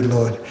your word,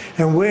 Lord.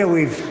 And where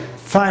we've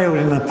failed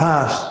in the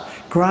past,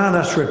 grant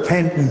us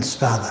repentance,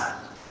 Father,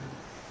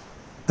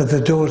 that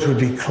the doors would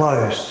be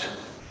closed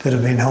that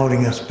have been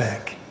holding us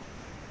back.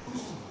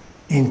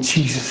 In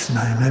Jesus'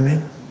 name,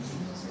 amen.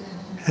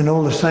 And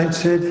all the saints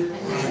said,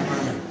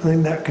 I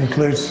think that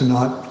concludes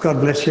tonight. God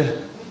bless you.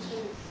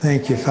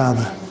 Thank you,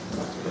 Father.